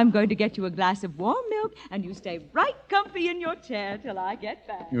 Now I'm going to get you a glass of warm milk, and you stay right comfy in your chair till I get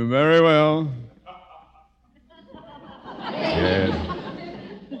back. You're very well. Yes.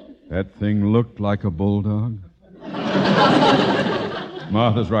 That thing looked like a bulldog.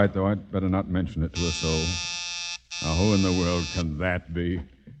 Martha's right, though. I'd better not mention it to a soul. Now, who in the world can that be?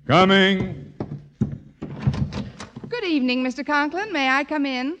 Coming! Good evening, Mr. Conklin. May I come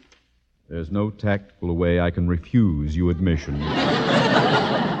in? There's no tactful way I can refuse you admission.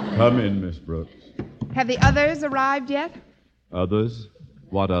 Come in, Miss Brooks. Have the others arrived yet? Others?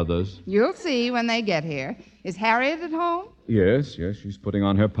 What others? You'll see when they get here. Is Harriet at home? Yes, she's putting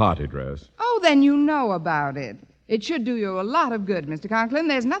on her party dress. Oh, then you know about it. It should do you a lot of good, Mr. Conklin.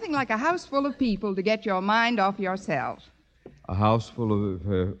 There's nothing like a house full of people to get your mind off yourself. A house full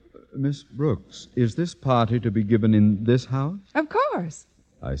of, Miss Brooks, is this party to be given in this house? Of course.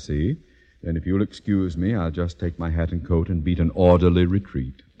 I see. Then if you'll excuse me, I'll just take my hat and coat and beat an orderly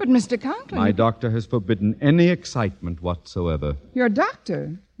retreat. But, Mr. Conklin... My doctor has forbidden any excitement whatsoever. Your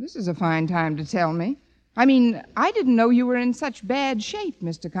doctor? This is a fine time to tell me. I mean, I didn't know you were in such bad shape,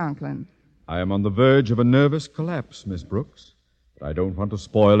 Mr. Conklin. I am on the verge of a nervous collapse, Miss Brooks. But I don't want to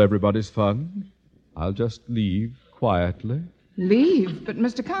spoil everybody's fun. I'll just leave quietly. Leave? But,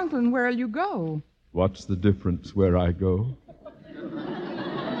 Mr. Conklin, where'll you go? What's the difference where I go?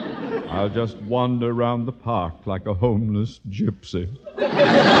 I'll just wander around the park like a homeless gypsy.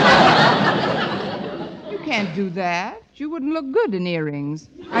 You can't do that. You wouldn't look good in earrings.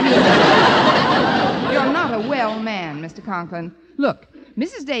 I mean, you're not a well man, Mr. Conklin. Look,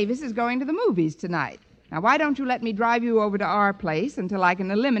 Mrs. Davis is going to the movies tonight. Now, why don't you let me drive you over to our place until I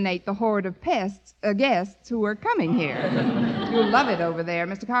can eliminate the horde of guests who are coming here? You'll love it over there,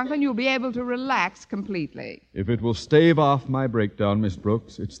 Mr. Conklin. You'll be able to relax completely. If it will stave off my breakdown, Miss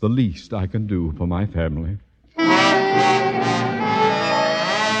Brooks, it's the least I can do for my family.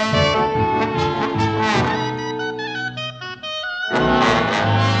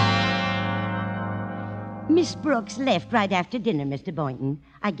 Miss Brooks left right after dinner, Mr. Boynton.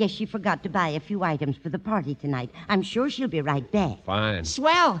 I guess she forgot to buy a few items for the party tonight. I'm sure she'll be right back. Fine.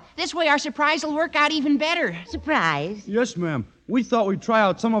 Swell. This way our surprise will work out even better. Surprise? Yes, ma'am. We thought we'd try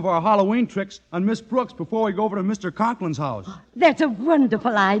out some of our Halloween tricks on Miss Brooks before we go over to Mr. Conklin's house. That's a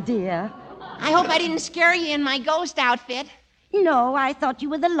wonderful idea. I hope I didn't scare you in my ghost outfit. No, I thought you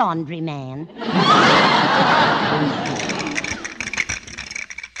were the laundry man.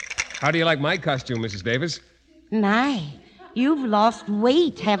 How do you like my costume, Mrs. Davis? My, you've lost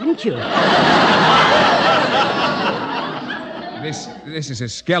weight, haven't you? This is a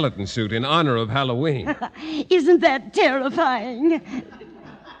skeleton suit in honor of Halloween. Isn't that terrifying?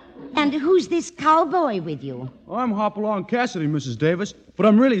 And who's this cowboy with you? I'm Hopalong Cassidy, Mrs. Davis, but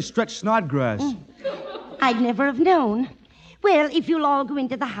I'm really Stretch Snodgrass. I'd never have known. Well, if you'll all go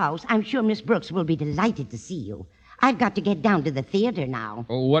into the house, I'm sure Miss Brooks will be delighted to see you. I've got to get down to the theater now.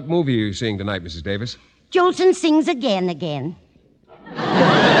 Oh, what movie are you seeing tonight, Mrs. Davis? Jolson Sings Again. Again?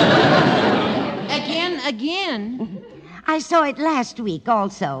 I saw it last week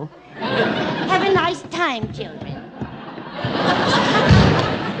also. Have a nice time, children.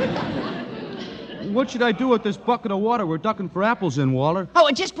 What should I do with this bucket of water we're ducking for apples in, Walter? Oh,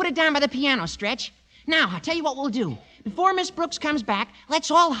 just put it down by the piano, Stretch. Now, I'll tell you what we'll do. Before Miss Brooks comes back, let's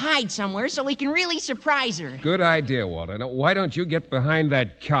all hide somewhere so we can really surprise her. Good idea, Walter. Now, why don't you get behind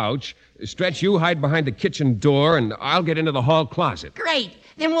that couch? Stretch, you hide behind the kitchen door, and I'll get into the hall closet. Great.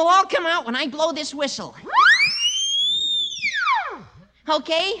 Then we'll all come out when I blow this whistle.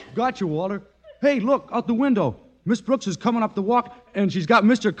 Okay? Got you, Walter. Hey, look, out the window. Miss Brooks is coming up the walk, and she's got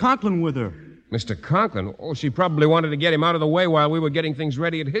Mr. Conklin with her. Mr. Conklin? Oh, she probably wanted to get him out of the way while we were getting things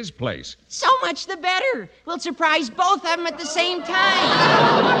ready at his place. So much the better. We'll surprise both of them at the same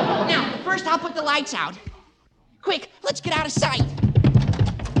time. Now, first I'll put the lights out. Quick, let's get out of sight.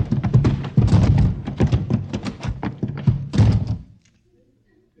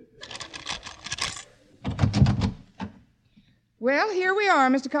 Well, here we are,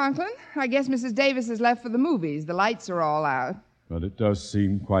 Mr. Conklin. I guess Mrs. Davis has left for the movies. The lights are all out. But it does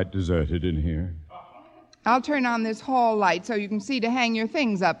seem quite deserted in here. I'll turn on this hall light so you can see to hang your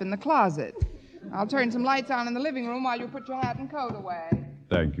things up in the closet. I'll turn some lights on in the living room while you put your hat and coat away.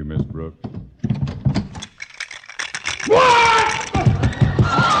 Thank you, Miss Brooks.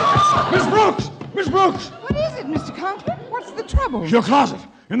 Miss Brooks! Miss Brooks! What is it, Mr. Conklin? What's the trouble? Your closet,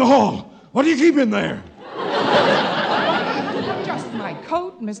 in the hall. What do you keep in there? Just my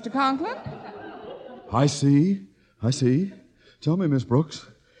coat, Mr. Conklin. I see. Tell me, Miss Brooks,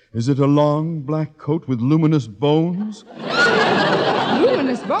 is it a long black coat with luminous bones?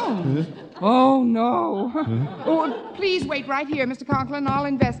 Luminous bones? Oh, no. Oh, please wait right here, Mr. Conklin. I'll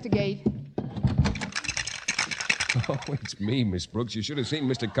investigate. Oh, it's me, Miss Brooks. You should have seen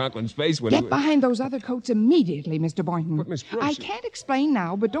Mr. Conklin's face when Get behind those other coats immediately, Mr. Boynton. But, Miss Brooks... I can't explain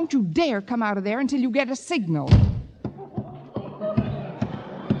now, but don't you dare come out of there until you get a signal.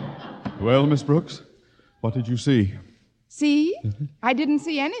 Well, Miss Brooks, what did you see? See? I didn't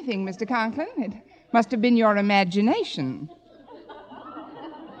see anything, Mr. Conklin. It must have been your imagination.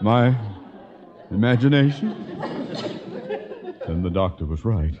 My imagination? Then the doctor was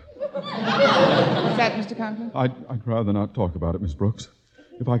right. What's that, Mr. Conklin? I'd rather not talk about it, Miss Brooks.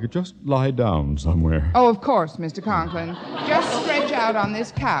 If I could just lie down somewhere. Oh, of course, Mr. Conklin. Just stretch out on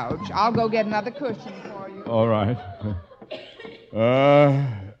this couch. I'll go get another cushion for you. All right.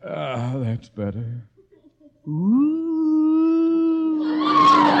 That's better.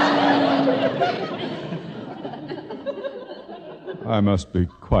 I must be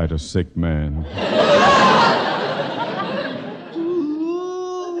quite a sick man.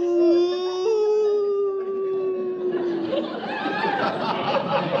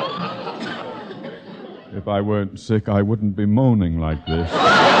 If I weren't sick, I wouldn't be moaning like this.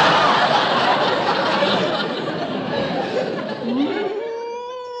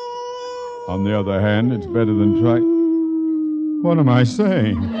 On the other hand, it's better than trying... What am I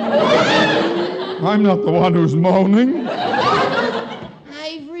saying? I'm not the one who's moaning.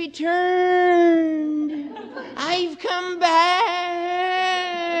 I've returned. I've come back.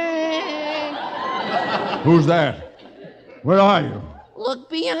 Who's that? Where are you? Look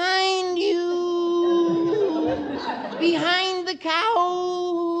behind you. Behind the couch.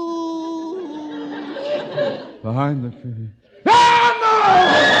 Behind the tree.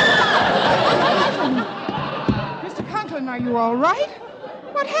 Mr. Conklin, are you all right?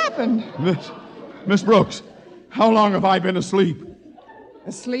 What happened? Miss Brooks, how long have I been asleep?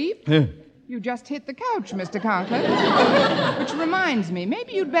 Asleep? Yeah. You just hit the couch, Mr. Conklin. Which reminds me,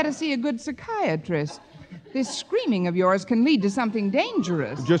 maybe you'd better see a good psychiatrist. This screaming of yours can lead to something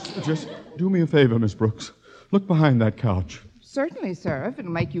dangerous. Just do me a favor, Miss Brooks. Look behind that couch. Certainly, sir, if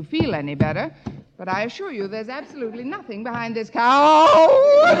it'll make you feel any better. But I assure you there's absolutely nothing behind this couch.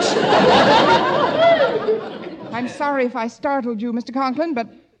 I'm sorry if I startled you, Mr. Conklin, but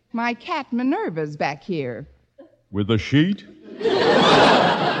my cat Minerva's back here. With a sheet?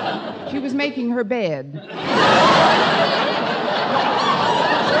 She was making her bed.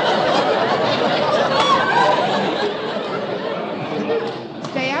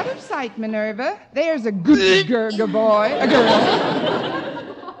 Stay out of sight, Minerva. There's a good Gurga boy. A girl.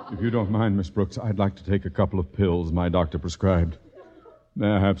 If you don't mind, Miss Brooks, I'd like to take a couple of pills my doctor prescribed. May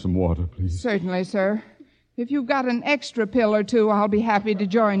I have some water, please? Certainly, sir. If you've got an extra pill or two, I'll be happy to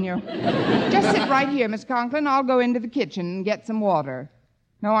join you. Just sit right here, Miss Conklin. I'll go into the kitchen and get some water.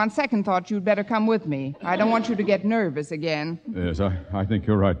 No, on second thought, you'd better come with me. I don't want you to get nervous again. Yes, I think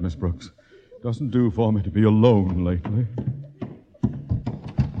you're right, Miss Brooks. Doesn't do for me to be alone lately.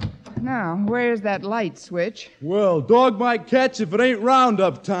 Now, where's that light switch? Well, dog might catch if it ain't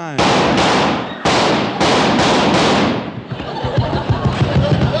roundup time.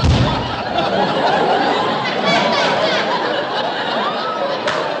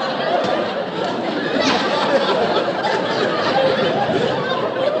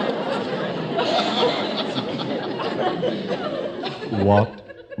 What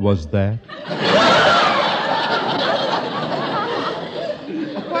was that?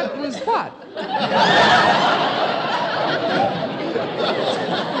 What was what?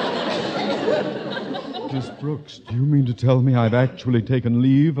 Miss Brooks, do you mean to tell me I've actually taken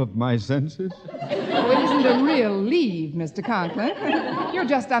leave of my senses? Oh, it isn't a real leave, Mr. Conklin. You're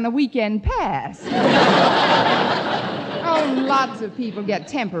just on a weekend pass. Oh, lots of people get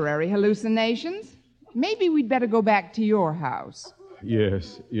temporary hallucinations. Maybe we'd better go back to your house.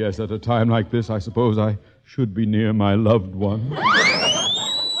 Yes, at a time like this, I suppose I should be near my loved one.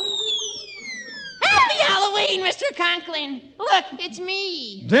 Happy Halloween, Mr. Conklin. Look, it's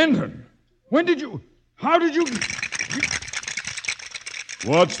me. Denton, how did you...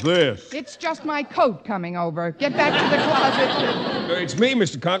 What's this? It's just my coat coming over. Get back to the closet. It's me,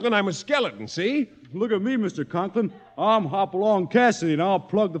 Mr. Conklin. I'm a skeleton, see? Look at me, Mr. Conklin. I'm Hopalong Cassidy, and I'll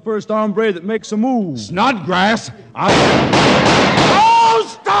plug the first hombre that makes a move. Snodgrass! Oh,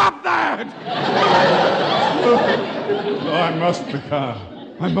 stop that! Oh, I must be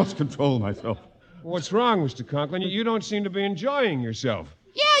calm. I must control myself. What's wrong, Mr. Conklin? You don't seem to be enjoying yourself.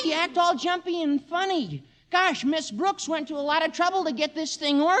 Yeah, you act all jumpy and funny. Gosh, Miss Brooks went to a lot of trouble to get this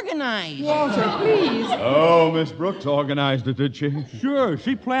thing organized. Walter, please. Oh, Miss Brooks organized it, did she? Sure,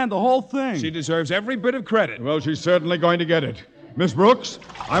 she planned the whole thing. She deserves every bit of credit. Well, she's certainly going to get it. Miss Brooks,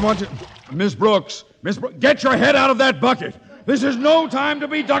 I want to... Miss Brooks, get your head out of that bucket. This is no time to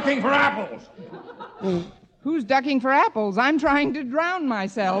be ducking for apples. Who's ducking for apples? I'm trying to drown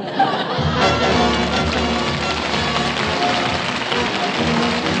myself.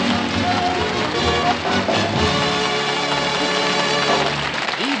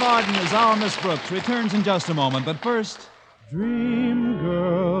 Eve Arden as Our Miss Brooks returns in just a moment, but first... Dream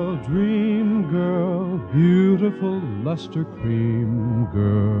girl, beautiful luster cream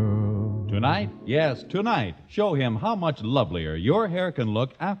girl. Tonight, yes, tonight, show him how much lovelier your hair can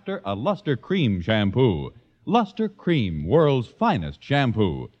look after a Luster Cream shampoo. Luster Cream, world's finest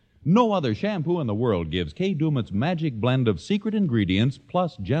shampoo. No other shampoo in the world gives Kay Daumit's magic blend of secret ingredients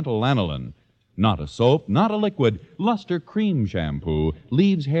plus gentle lanolin. Not a soap, not a liquid. Luster Cream shampoo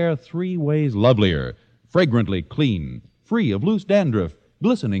leaves hair 3 ways lovelier. Fragrantly clean, free of loose dandruff,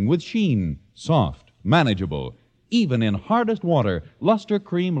 glistening with sheen, soft, manageable. Even in hardest water, Luster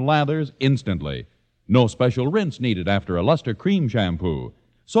Cream lathers instantly. No special rinse needed after a Luster Cream shampoo.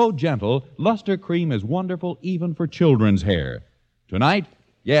 So gentle, Luster Cream is wonderful even for children's hair. Tonight,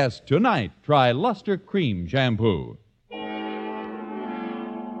 yes, tonight, try Luster Cream shampoo.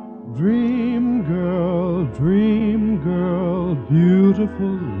 Dream girl,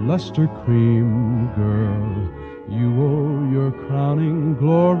 beautiful luster cream girl. You owe your crowning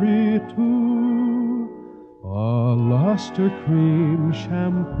glory to a luster cream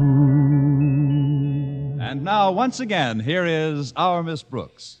shampoo. And now, once again, here is Our Miss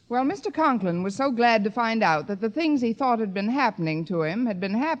Brooks. Well, Mr. Conklin was so glad to find out that the things he thought had been happening to him had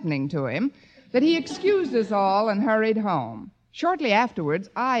been happening to him that he excused us all and hurried home. Shortly afterwards,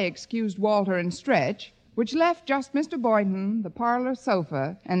 I excused Walter and Stretch, which left just Mr. Boynton, the parlor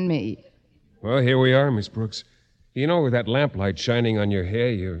sofa, and me. Well, here we are, Miss Brooks. You know, with that lamplight shining on your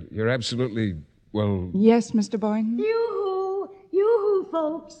hair, you're absolutely, well... Yes, Mr. Boynton? Yoo-hoo,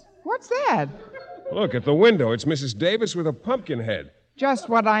 folks. What's that? Look, at the window, it's Mrs. Davis with a pumpkin head. Just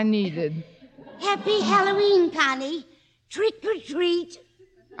what I needed. Happy Halloween, Connie. Trick or treat.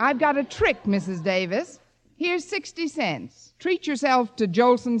 I've got a trick, Mrs. Davis. Here's 60 cents. Treat yourself to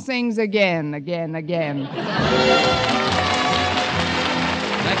Jolson Sings Again. Next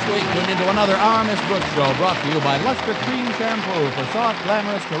week, tune into another Our Miss Brooks show brought to you by Luster Cream Shampoo for soft,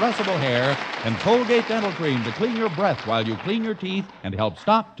 glamorous, caressable hair and Colgate Dental Cream to clean your breath while you clean your teeth and help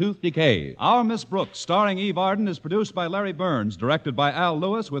stop tooth decay. Our Miss Brooks, starring Eve Arden, is produced by Larry Burns, directed by Al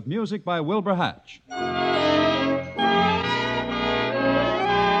Lewis, with music by Wilbur Hatch.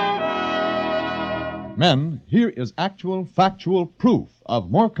 Men, here is actual, factual proof of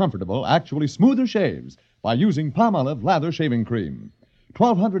more comfortable, actually smoother shaves by using Palmolive Lather Shaving Cream.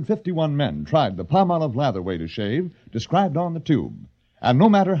 1,251 men tried the Palmolive Lather way to shave, described on the tube. And no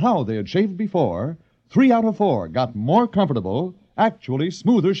matter how they had shaved before, 3 out of 4 got more comfortable, actually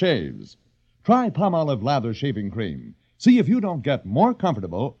smoother shaves. Try Palmolive Lather Shaving Cream. See if you don't get more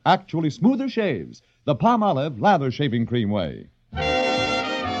comfortable, actually smoother shaves the Palmolive Lather Shaving Cream way.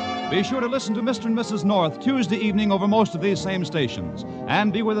 Be sure to listen to Mr. and Mrs. North Tuesday evening over most of these same stations.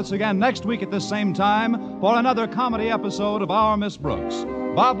 And be with us again next week at this same time for another comedy episode of Our Miss Brooks.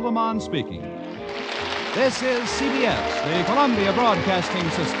 Bob Lamont speaking. This is CBS, the Columbia Broadcasting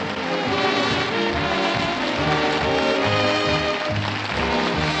System.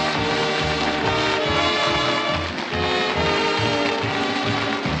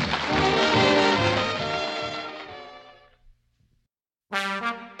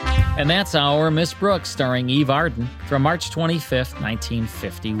 And that's Our Miss Brooks, starring Eve Arden, from March 25th,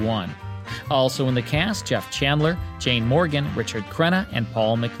 1951. Also in the cast, Jeff Chandler, Jane Morgan, Richard Crenna, and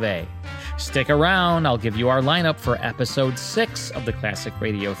Paul McVeigh. Stick around, I'll give you our lineup for Episode 6 of the Classic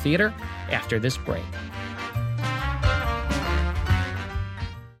Radio Theater after this break.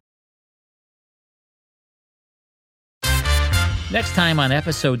 Next time on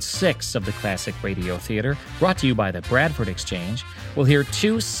Episode 6 of the Classic Radio Theater, brought to you by the Bradford Exchange, we'll hear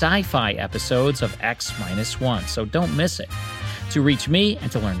 2 sci-fi episodes of X-1, so don't miss it. To reach me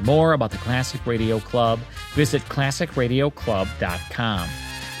and to learn more about the Classic Radio Club, visit classicradioclub.com.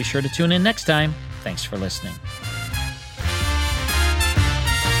 Be sure to tune in next time. Thanks for listening.